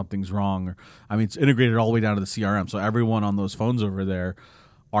working or something's wrong. It's integrated all the way down to the CRM. So everyone on those phones over there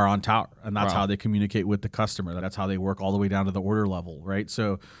are on Tower, and that's how they communicate with the customer. That's how they work all the way down to the order level, right?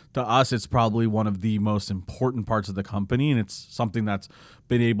 So to us, it's probably one of the most important parts of the company, and it's something that's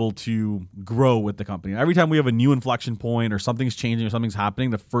been able to grow with the company. Every time we have a new inflection point or something's changing or something's happening,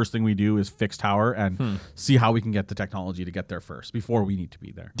 the first thing we do is fix Tower and see how we can get the technology to get there first before we need to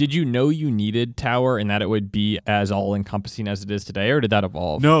be there. Did you know you needed Tower and that it would be as all-encompassing as it is today, or did that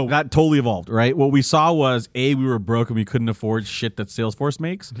evolve? No, that totally evolved, right? What we saw was, we were broke and we couldn't afford shit that Salesforce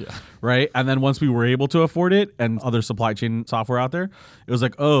makes, right? And then once we were able to afford it and other supply chain software out there, it was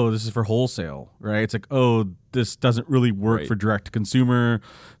like, oh, this is for wholesale, right? It's like, oh, this doesn't really work for direct to consumer.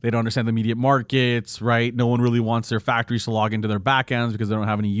 They don't understand the immediate markets, right? No one really wants their factories to log into their backends because they don't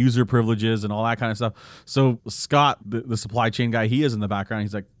have any user privileges and all that kind of stuff. So Scott, the supply chain guy, he is in the background.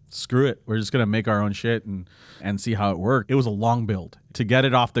 He's like, screw it. We're just going to make our own shit and see how it worked. It was a long build. To get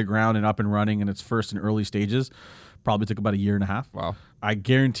it off the ground and up and running in its first and early stages probably took about 1.5 years. Wow. I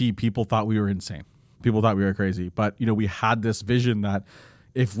guarantee people thought we were insane. People thought we were crazy. But, we had this vision that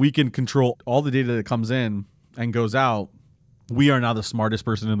if we can control all the data that comes in and goes out, we are now the smartest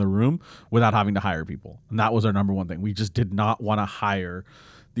person in the room without having to hire people. And that was our number one thing. We just did not want to hire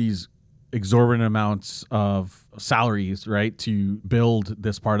these exorbitant amounts of salaries, right, to build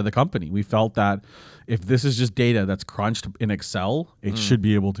this part of the company. We felt that if this is just data that's crunched in Excel, it should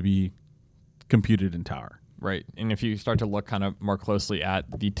be able to be computed in Tower. Right. And if you start to look kind of more closely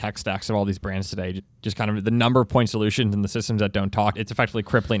at the tech stacks of all these brands today, just kind of the number of point solutions and the systems that don't talk, it's effectively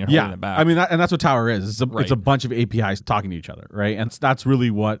crippling and holding it back. I mean, and that's what Tower is. It's a bunch of APIs talking to each other, right? And that's really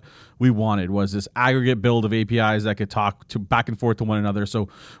what we wanted, was this aggregate build of APIs that could talk to back and forth to one another. So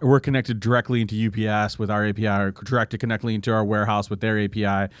we're connected directly into UPS with our API, or directly connected into our warehouse with their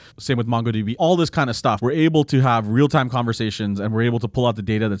API. Same with MongoDB, all this kind of stuff. We're able to have real-time conversations, and we're able to pull out the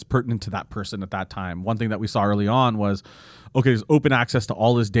data that's pertinent to that person at that time. One thing that we saw early on was, okay, there's open access to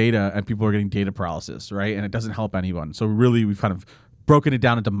all this data and people are getting data paralysis, right? And it doesn't help anyone. So really, we've kind of broken it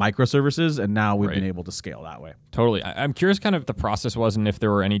down into microservices, and now we've been able to scale that way. Totally. I'm curious kind of the process was, and if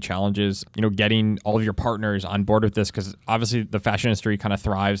there were any challenges, getting all of your partners on board with this, because obviously the fashion industry kind of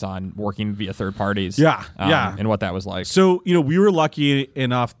thrives on working via third parties. Yeah. And what that was like. So, we were lucky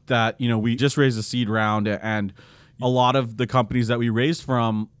enough that, we just raised a seed round, and a lot of the companies that we raised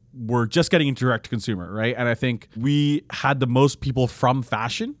from were just getting into direct to consumer, right? And I think we had the most people from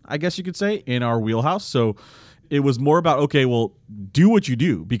fashion, I guess you could say, in our wheelhouse. So it was more about, okay, well, do what you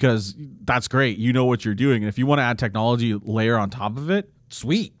do, because that's great. You know what you're doing. And if you want to add technology layer on top of it,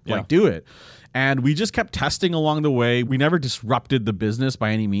 sweet, do it. And we just kept testing along the way. We never disrupted the business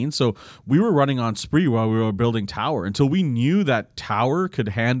by any means. So we were running on Spree while we were building Tower. Until we knew that Tower could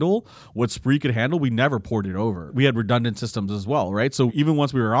handle what Spree could handle, we never poured it over. We had redundant systems as well, right? So even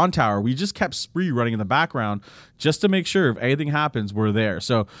once we were on Tower, we just kept Spree running in the background just to make sure if anything happens, we're there.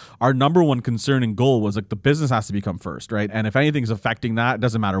 So our number one concern and goal was, like, the business has to become first, right? And if anything's affecting that, it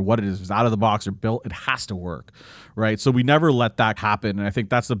doesn't matter what it is. If it's out of the box or built, it has to work, right? So we never let that happen. And I think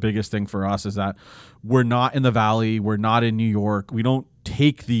that's the biggest thing for us, is that we're not in the Valley. We're not in New York. We don't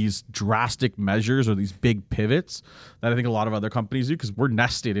take these drastic measures or these big pivots that I think a lot of other companies do, because we're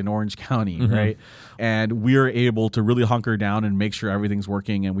nested in Orange County, right? And we're able to really hunker down and make sure everything's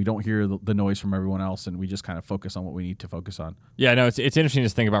working, and we don't hear the noise from everyone else, and we just kind of focus on what we need to focus on. Yeah, no, it's interesting to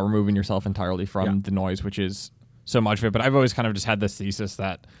think about removing yourself entirely from the noise, which is so much of it. But I've always kind of just had this thesis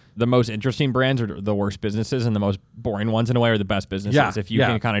that the most interesting brands are the worst businesses, and the most boring ones in a way are the best businesses. If you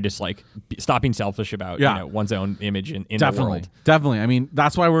can kind of just stop being selfish about one's own image in the world. Definitely. I mean,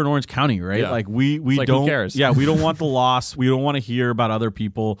 that's why we're in Orange County, right? Like we don't, who cares? We don't want the loss. We don't want to hear about other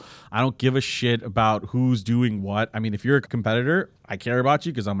people. I don't give a shit about who's doing what. I mean, if you're a competitor, I care about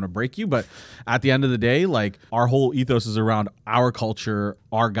you because I'm going to break you. But at the end of the day, like, our whole ethos is around our culture,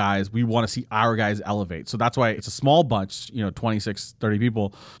 our guys. We want to see our guys elevate. So that's why it's a small bunch, 26, 30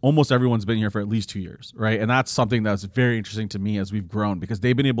 people. Almost everyone's been here for at least 2 years, right? And that's something that's very interesting to me as we've grown, because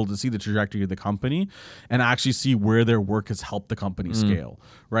they've been able to see the trajectory of the company and actually see where their work has helped the company scale,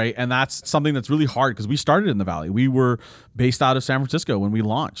 right? And that's something that's really hard, because we started in the Valley. We were based out of San Francisco when we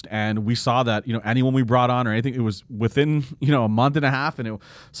launched, and we saw that, anyone we brought on or anything, it was within, a month and a half, and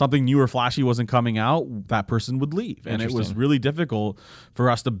something new or flashy wasn't coming out, that person would leave. And it was really difficult for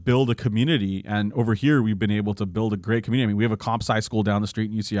us to build a community. And over here, we've been able to build a great community. I mean, we have a comp sci school down the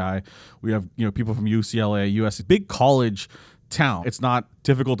street in UCI. We have, people from UCLA, USC, big college town. It's not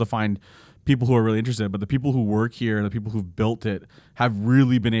difficult to find people who are really interested, but the people who work here, the people who've built it, have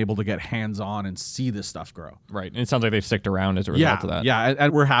really been able to get hands-on and see this stuff grow. Right. And it sounds like they've sticked around as a result of that. Yeah,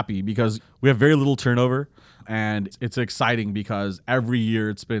 and we're happy because we have very little turnover. And it's exciting because every year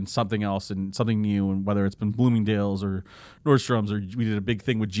it's been something else and something new, and whether it's been Bloomingdale's or Nordstrom's, or we did a big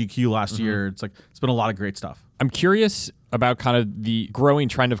thing with GQ last year. It's been a lot of great stuff. I'm curious about kind of the growing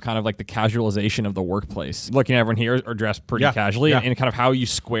trend of kind of like the casualization of the workplace. Looking at everyone here are dressed pretty casually, and kind of how you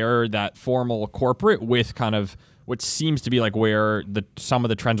square that formal corporate with kind of what seems to be like where some of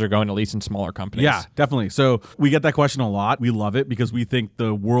the trends are going, at least in smaller companies. Yeah, definitely. So we get that question a lot. We love it because we think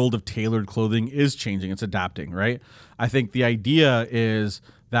the world of tailored clothing is changing. It's adapting, right? I think the idea is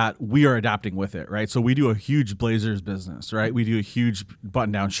that we are adapting with it, right? So we do a huge blazers business, right? We do a huge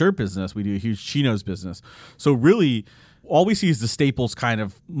button-down shirt business. We do a huge chinos business. So really, all we see is the staples kind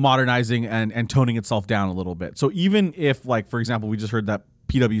of modernizing and toning itself down a little bit. So even if, like, for example, we just heard that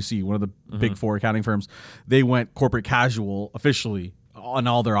PwC, one of the big four accounting firms, they went corporate casual officially on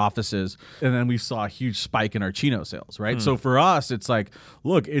all their offices, and then we saw a huge spike in our chino sales, right? So for us, it's like,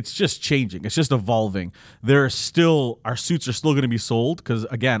 look, it's just changing. It's just evolving. Our suits are still going to be sold because,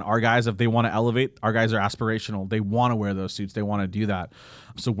 again, our guys, if they want to elevate, our guys are aspirational. They want to wear those suits. They want to do that.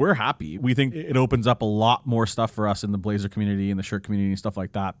 So we're happy. We think it opens up a lot more stuff for us in the blazer community and the shirt community and stuff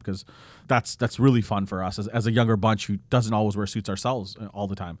like that, because that's really fun for us as a younger bunch who doesn't always wear suits ourselves all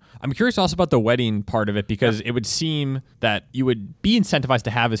the time. I'm curious also about the wedding part of it, because it would seem that you would be incentivized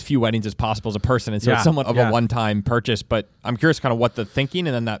to have as few weddings as possible as a person, and so it's somewhat of a one-time purchase. But I'm curious kind of what the thinking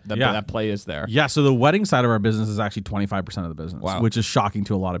and then that play is there. Yeah, so the wedding side of our business is actually 25% of the business, which is shocking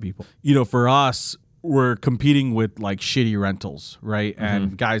to a lot of people. For us, we're competing with like shitty rentals, right?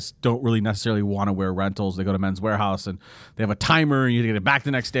 And guys don't really necessarily want to wear rentals. They go to Men's Warehouse and they have a timer and you get it back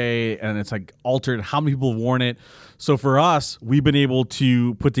the next day and it's like altered. How many people have worn it? So for us, we've been able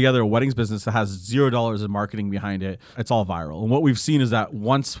to put together a weddings business that has $0 in marketing behind it. It's all viral. And what we've seen is that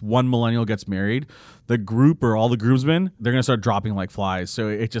once one millennial gets married, the group or all the groomsmen, they're going to start dropping like flies. So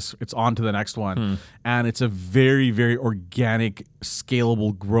it's on to the next one. And it's a very, very organic,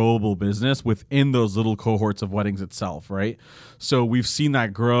 scalable, growable business within those little cohorts of weddings itself, right? So we've seen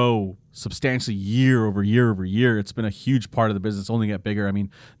that grow substantially year over year over year. It's been a huge part of the business, only get bigger. I mean,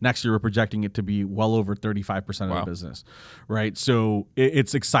 next year we're projecting it to be well over 35% of the business, right? So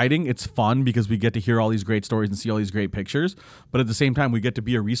it's exciting. It's fun because we get to hear all these great stories and see all these great pictures. But at the same time, we get to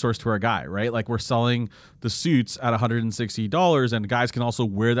be a resource to our guy, right? Like we're selling the suits at $160 and guys can also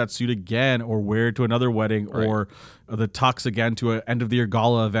wear that suit again or wear it to another wedding or the tux again to an end of the year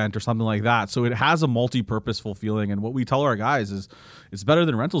gala event or something like that. So it has a multi-purposeful feeling. And what we tell our guys is it's better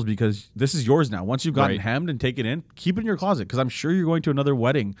than rentals because this is yours now. Once you've gotten hemmed and taken in, keep it in your closet because I'm sure you're going to another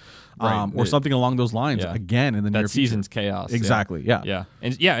wedding or something along those lines again in the near future. That season's chaos. Exactly. Yeah.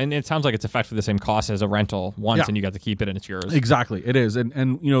 And it sounds like it's effectively the same cost as a rental once and you got to keep it and it's yours. Exactly. It is.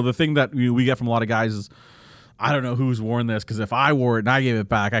 And you know, the thing that we get from a lot of guys is I don't know who's worn this because if I wore it and I gave it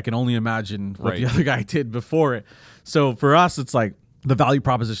back, I can only imagine what the other guy did before it. So for us, it's like the value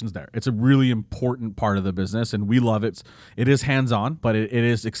proposition's there. It's a really important part of the business and we love it. It is hands-on, but it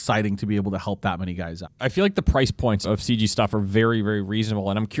is exciting to be able to help that many guys out. I feel like the price points of CG stuff are very, very reasonable.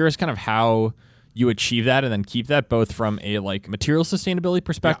 And I'm curious kind of how you achieve that and then keep that both from a like material sustainability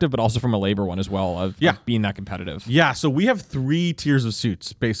perspective, but also from a labor one as well of being that competitive. Yeah. So we have 3 tiers of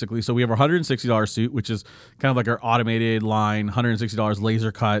suits basically. So we have our $160 suit, which is kind of like our automated line, $160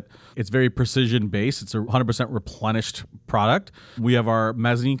 laser cut. It's very precision based. It's a 100% replenished product. We have our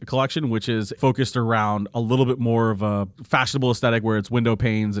mezzanine collection, which is focused around a little bit more of a fashionable aesthetic where it's window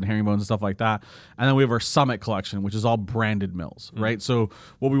panes and herringbones and stuff like that. And then we have our summit collection, which is all branded mills, right? So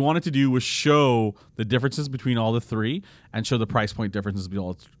what we wanted to do was show the differences between all the 3 and show the price point differences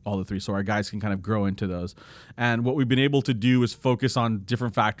between all the 3 so our guys can kind of grow into those. And what we've been able to do is focus on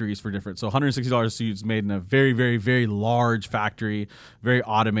different factories for different. So $160 suits made in a very, very, very large factory, very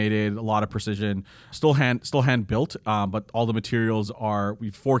automated, a lot of precision, still hand built, but all the materials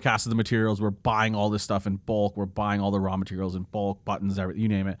we've forecasted the materials. We're buying all this stuff in bulk. We're buying all the raw materials in bulk, buttons, everything, you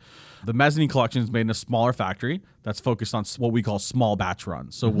name it. The mezzanine collection is made in a smaller factory that's focused on what we call small batch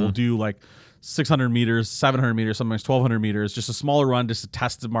runs. So we'll do like 600 meters, 700 meters, sometimes 1,200 meters, just a smaller run just to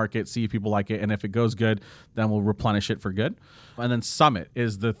test the market, see if people like it. And if it goes good, then we'll replenish it for good. And then Summit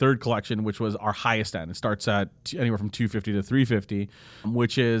is the third collection, which was our highest end. It starts at anywhere from $250 to $350,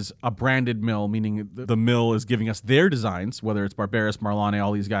 which is a branded mill, meaning the mill is giving us their designs, whether it's Barberis, Marlane,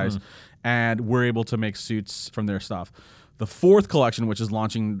 all these guys, and we're able to make suits from their stuff. The fourth collection, which is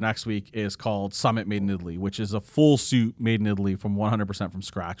launching next week, is called Summit Made in Italy, which is a full suit made in Italy from 100% from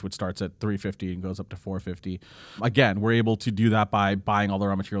scratch, which starts at $350 and goes up to $450. Again, we're able to do that by buying all the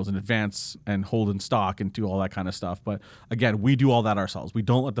raw materials in advance and hold in stock and do all that kind of stuff. But again, we do all that ourselves. We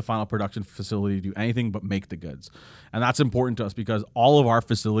don't let the final production facility do anything but make the goods. And that's important to us because all of our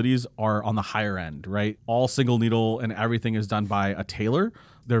facilities are on the higher end, right? All single needle and everything is done by a tailor.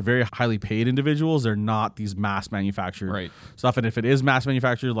 They're very highly paid individuals. They're not these mass manufactured stuff. And if it is mass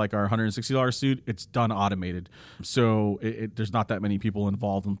manufactured, like our $160 suit, it's done automated. So there's not that many people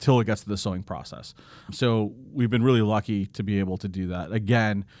involved until it gets to the sewing process. So we've been really lucky to be able to do that.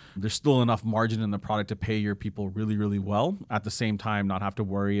 Again, there's still enough margin in the product to pay your people really, really well. At the same time, not have to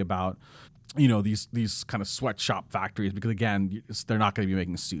worry about these kind of sweatshop factories because again, they're not going to be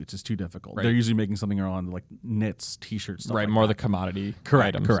making suits. It's too difficult. They're usually making something around like knits, t-shirts, stuff like more that. The commodity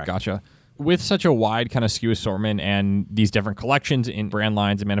Correct. items. Gotcha. With such a wide kind of SKU assortment and these different collections in brand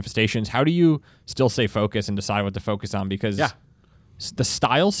lines and manifestations, how do you still stay focused and decide what to focus on? Because the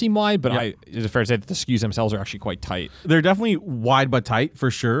styles seem wide, but is it fair to say that the SKUs themselves are actually quite tight? They're definitely wide but tight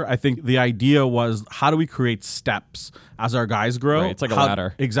for sure. I think the idea was how do we create steps as our guys grow? Right, it's like a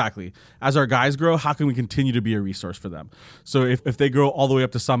ladder. Exactly. As our guys grow, how can we continue to be a resource for them? So if they grow all the way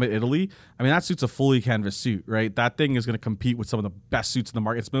up to Summit Italy, I mean, that suit's a fully canvas suit, right? That thing is going to compete with some of the best suits in the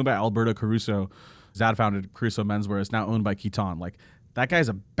market. It's made by Alberto Caruso. His dad founded Caruso Menswear. It's now owned by Kiton. Like, that guy's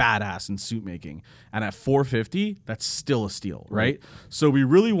a badass in suit making. And at $450, that's still a steal, right? So we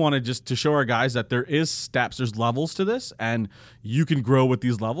really wanted just to show our guys that there is steps, there's levels to this, and you can grow with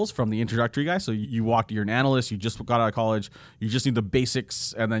these levels from the introductory guy. So you're an analyst, you just got out of college, you just need the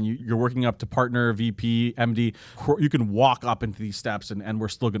basics, and then you're working up to partner, VP, MD. You can walk up into these steps, and we're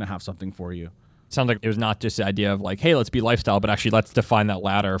still going to have something for you. Sounds like it was not just the idea of like, hey, let's be lifestyle, but actually let's define that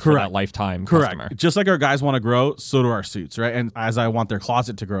ladder for that lifetime customer. Just like our guys want to grow, so do our suits, right? And as I want their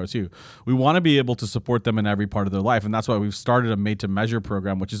closet to grow too. We want to be able to support them in every part of their life. And that's why we've started a made-to-measure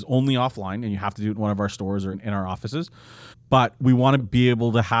program, which is only offline, and you have to do it in one of our stores or in our offices. But we want to be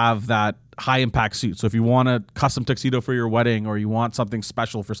able to have that high-impact suit. So if you want a custom tuxedo for your wedding or you want something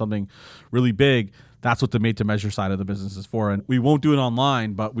special for something really big, that's what the made-to-measure side of the business is for. And we won't do it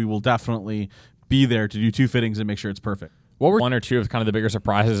online, but we will definitely be there to do 2 fittings and make sure it's perfect. What were one or two of kind of the bigger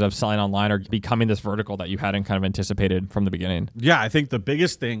surprises of selling online or becoming this vertical that you hadn't kind of anticipated from the beginning? Yeah, I think the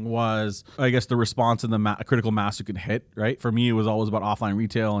biggest thing was, I guess, the response and the critical mass you could hit, right? For me, it was always about offline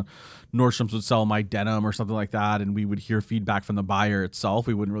retail, and Nordstrom's would sell my denim or something like that, and we would hear feedback from the buyer itself.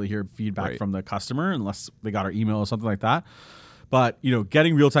 We wouldn't really hear feedback from the customer unless they got our email or something like that. But,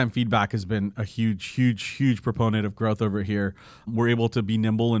 getting real-time feedback has been a huge proponent of growth over here. We're able to be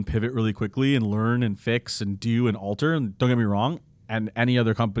nimble and pivot really quickly and learn and fix and do and alter. And don't get me wrong, and any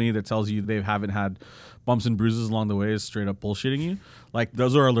other company that tells you they haven't had bumps and bruises along the way is straight up bullshitting you. Like,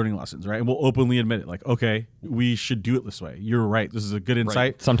 those are our learning lessons, right? And we'll openly admit it. Like, okay, we should do it this way. You're right. This is a good insight.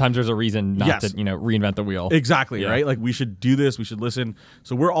 Right. Sometimes there's a reason not to, reinvent the wheel. Exactly, right? Like, we should do this. We should listen.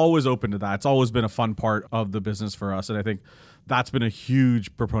 So we're always open to that. It's always been a fun part of the business for us. And I think that's been a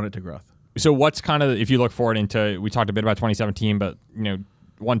huge proponent to growth. So what's kind of, if you look forward into, we talked a bit about 2017, but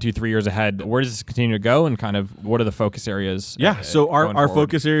 1, 2, 3 years ahead, where does this continue to go, and kind of what are the focus areas? So our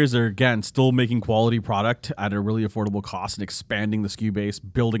focus areas are, again, still making quality product at a really affordable cost and expanding the SKU base,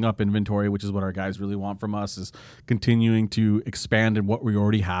 building up inventory, which is what our guys really want from us, is continuing to expand in what we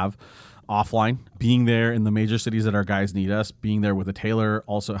already have. Offline, being there in the major cities that our guys need us, being there with a tailor,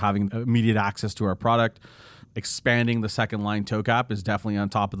 also having immediate access to our product. Expanding the second line toe cap is definitely on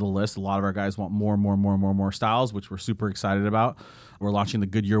top of the list. A lot of our guys want more styles, which we're super excited about. We're launching the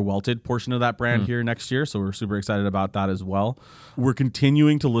Goodyear welted portion of that brand here next year, so we're super excited about that as well. We're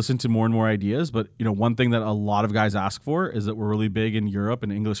continuing to listen to more and more ideas, but one thing that a lot of guys ask for is that we're really big in Europe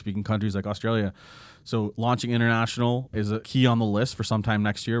and English-speaking countries like Australia. So launching international is a key on the list for sometime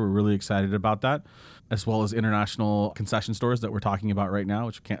next year. We're really excited about that, as well as international concession stores that we're talking about right now,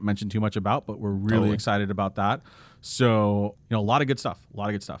 which I can't mention too much about, but we're really excited about that. So, a lot of good stuff.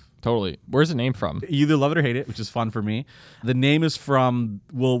 Totally. Where's the name from? You either love it or hate it, which is fun for me. The name is from,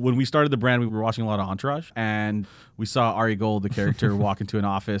 when we started the brand, we were watching a lot of Entourage, and we saw Ari Gold, the character, walk into an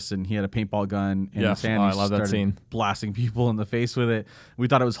office, and he had a paintball gun in his hand. I love that scene. Blasting people in the face with it. We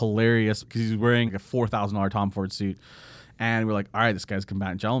thought it was hilarious because he was wearing a $4,000 Tom Ford suit. And we're like, all right, this guy's a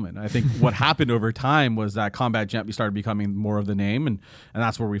combatant gentleman. I think what happened over time was that Combat Gent started becoming more of the name, and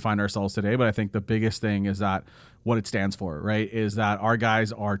that's where we find ourselves today. But I think the biggest thing is that what it stands for, right, is that our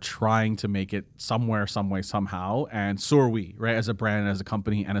guys are trying to make it somewhere, some way, somehow, and so are we, right, as a brand, as a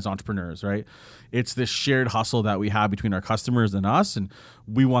company, and as entrepreneurs, right? It's this shared hustle that we have between our customers and us, and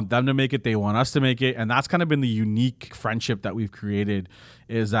we want them to make it, they want us to make it, and that's kind of been the unique friendship that we've created,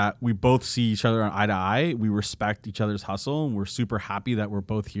 is that we both see each other eye to eye, we respect each other's hustle, and we're super happy that we're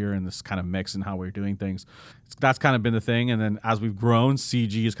both here in this kind of mix and how we're doing things. That's kind of been the thing, and then as we've grown,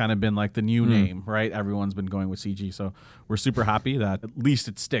 CG has kind of been like the new name, right? Everyone's been going with CG, so we're super happy that at least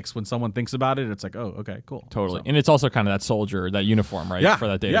it sticks. When someone thinks about it, it's like, oh, okay, cool. Totally. So. And it's also kind of that soldier, that uniform, right? For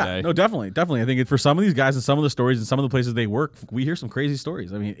that day to day. No, definitely. I think for some of these guys and some of the stories and some of the places they work, we hear some crazy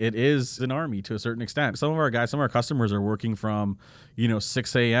stories. I mean, it is an army to a certain extent. Some of our guys, some of our customers are working from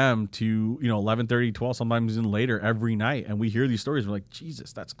 6 a.m. to 11:30, 12, sometimes even later every night, and we hear these stories. We're like,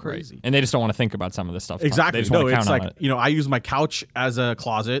 Jesus, that's crazy. Right. And they just don't want to think about some of this stuff. Exactly. No, it's like I use my couch as a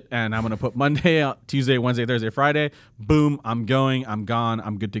closet, and I'm going to put Monday, Tuesday, Wednesday, Thursday, Friday. Boom, I'm going, I'm gone,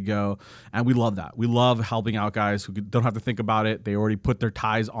 I'm good to go. And we love that. We love helping out guys who don't have to think about it. They already put their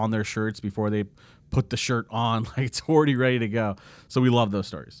ties on their shirts before they put the shirt on, like it's already ready to go. So we love those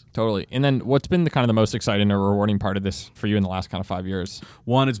stories. Totally. And then what's been the kind of the most exciting or rewarding part of this for you in the last kind of 5 years?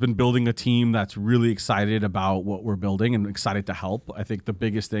 One, it's been building a team that's really excited about what we're building and excited to help. I think the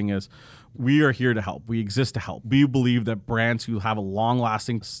biggest thing is we are here to help. We exist to help. We believe that brands who have a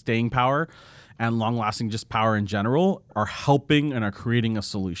long-lasting staying power and long-lasting just power in general are helping and are creating a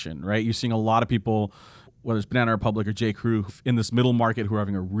solution, right? You're seeing a lot of people, whether it's Banana Republic or J. Crew, in this middle market who are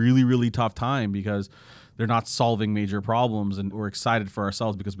having a really, really tough time because they're not solving major problems, and we're excited for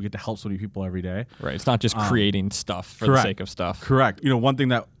ourselves because we get to help so many people every day. Right. It's not just creating stuff for the sake of stuff. Correct. One thing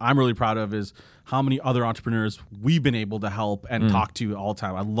that I'm really proud of is how many other entrepreneurs we've been able to help and talk to all the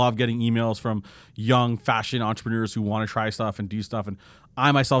time. I love getting emails from young fashion entrepreneurs who want to try stuff and do stuff. And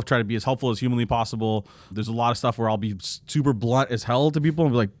I myself try to be as helpful as humanly possible. There's a lot of stuff where I'll be super blunt as hell to people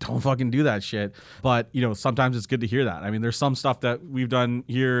and be like, don't fucking do that shit. But, sometimes it's good to hear that. I mean, there's some stuff that we've done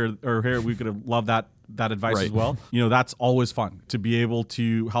here we could have loved that advice as well. That's always fun to be able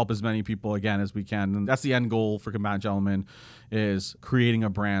to help as many people again as we can. And that's the end goal for Combatant Gentlemen, is creating a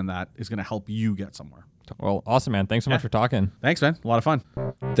brand that is going to help you get somewhere. Well, awesome, man. Thanks so much for talking. Thanks, man. A lot of fun.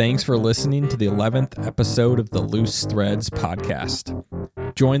 Thanks for listening to the 11th episode of the Loose Threads podcast.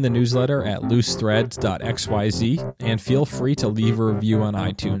 Join the newsletter at loosethreads.xyz and feel free to leave a review on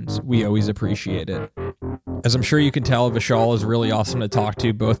iTunes. We always appreciate it. As I'm sure you can tell, Vishal is really awesome to talk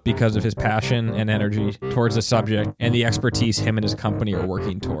to, both because of his passion and energy towards the subject and the expertise him and his company are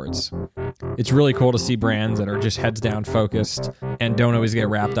working towards. It's really cool to see brands that are just heads down focused and don't always get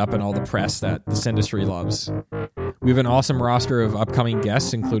wrapped up in all the press that this industry loves. We have an awesome roster of upcoming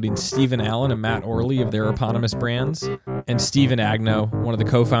guests, including Stephen Allen and Matt Orley of their eponymous brands, and Stephen Agno, one of the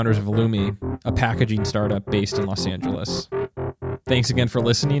co-founders of Illumi, a packaging startup based in Los Angeles. Thanks again for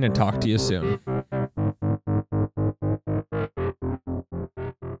listening, and talk to you soon.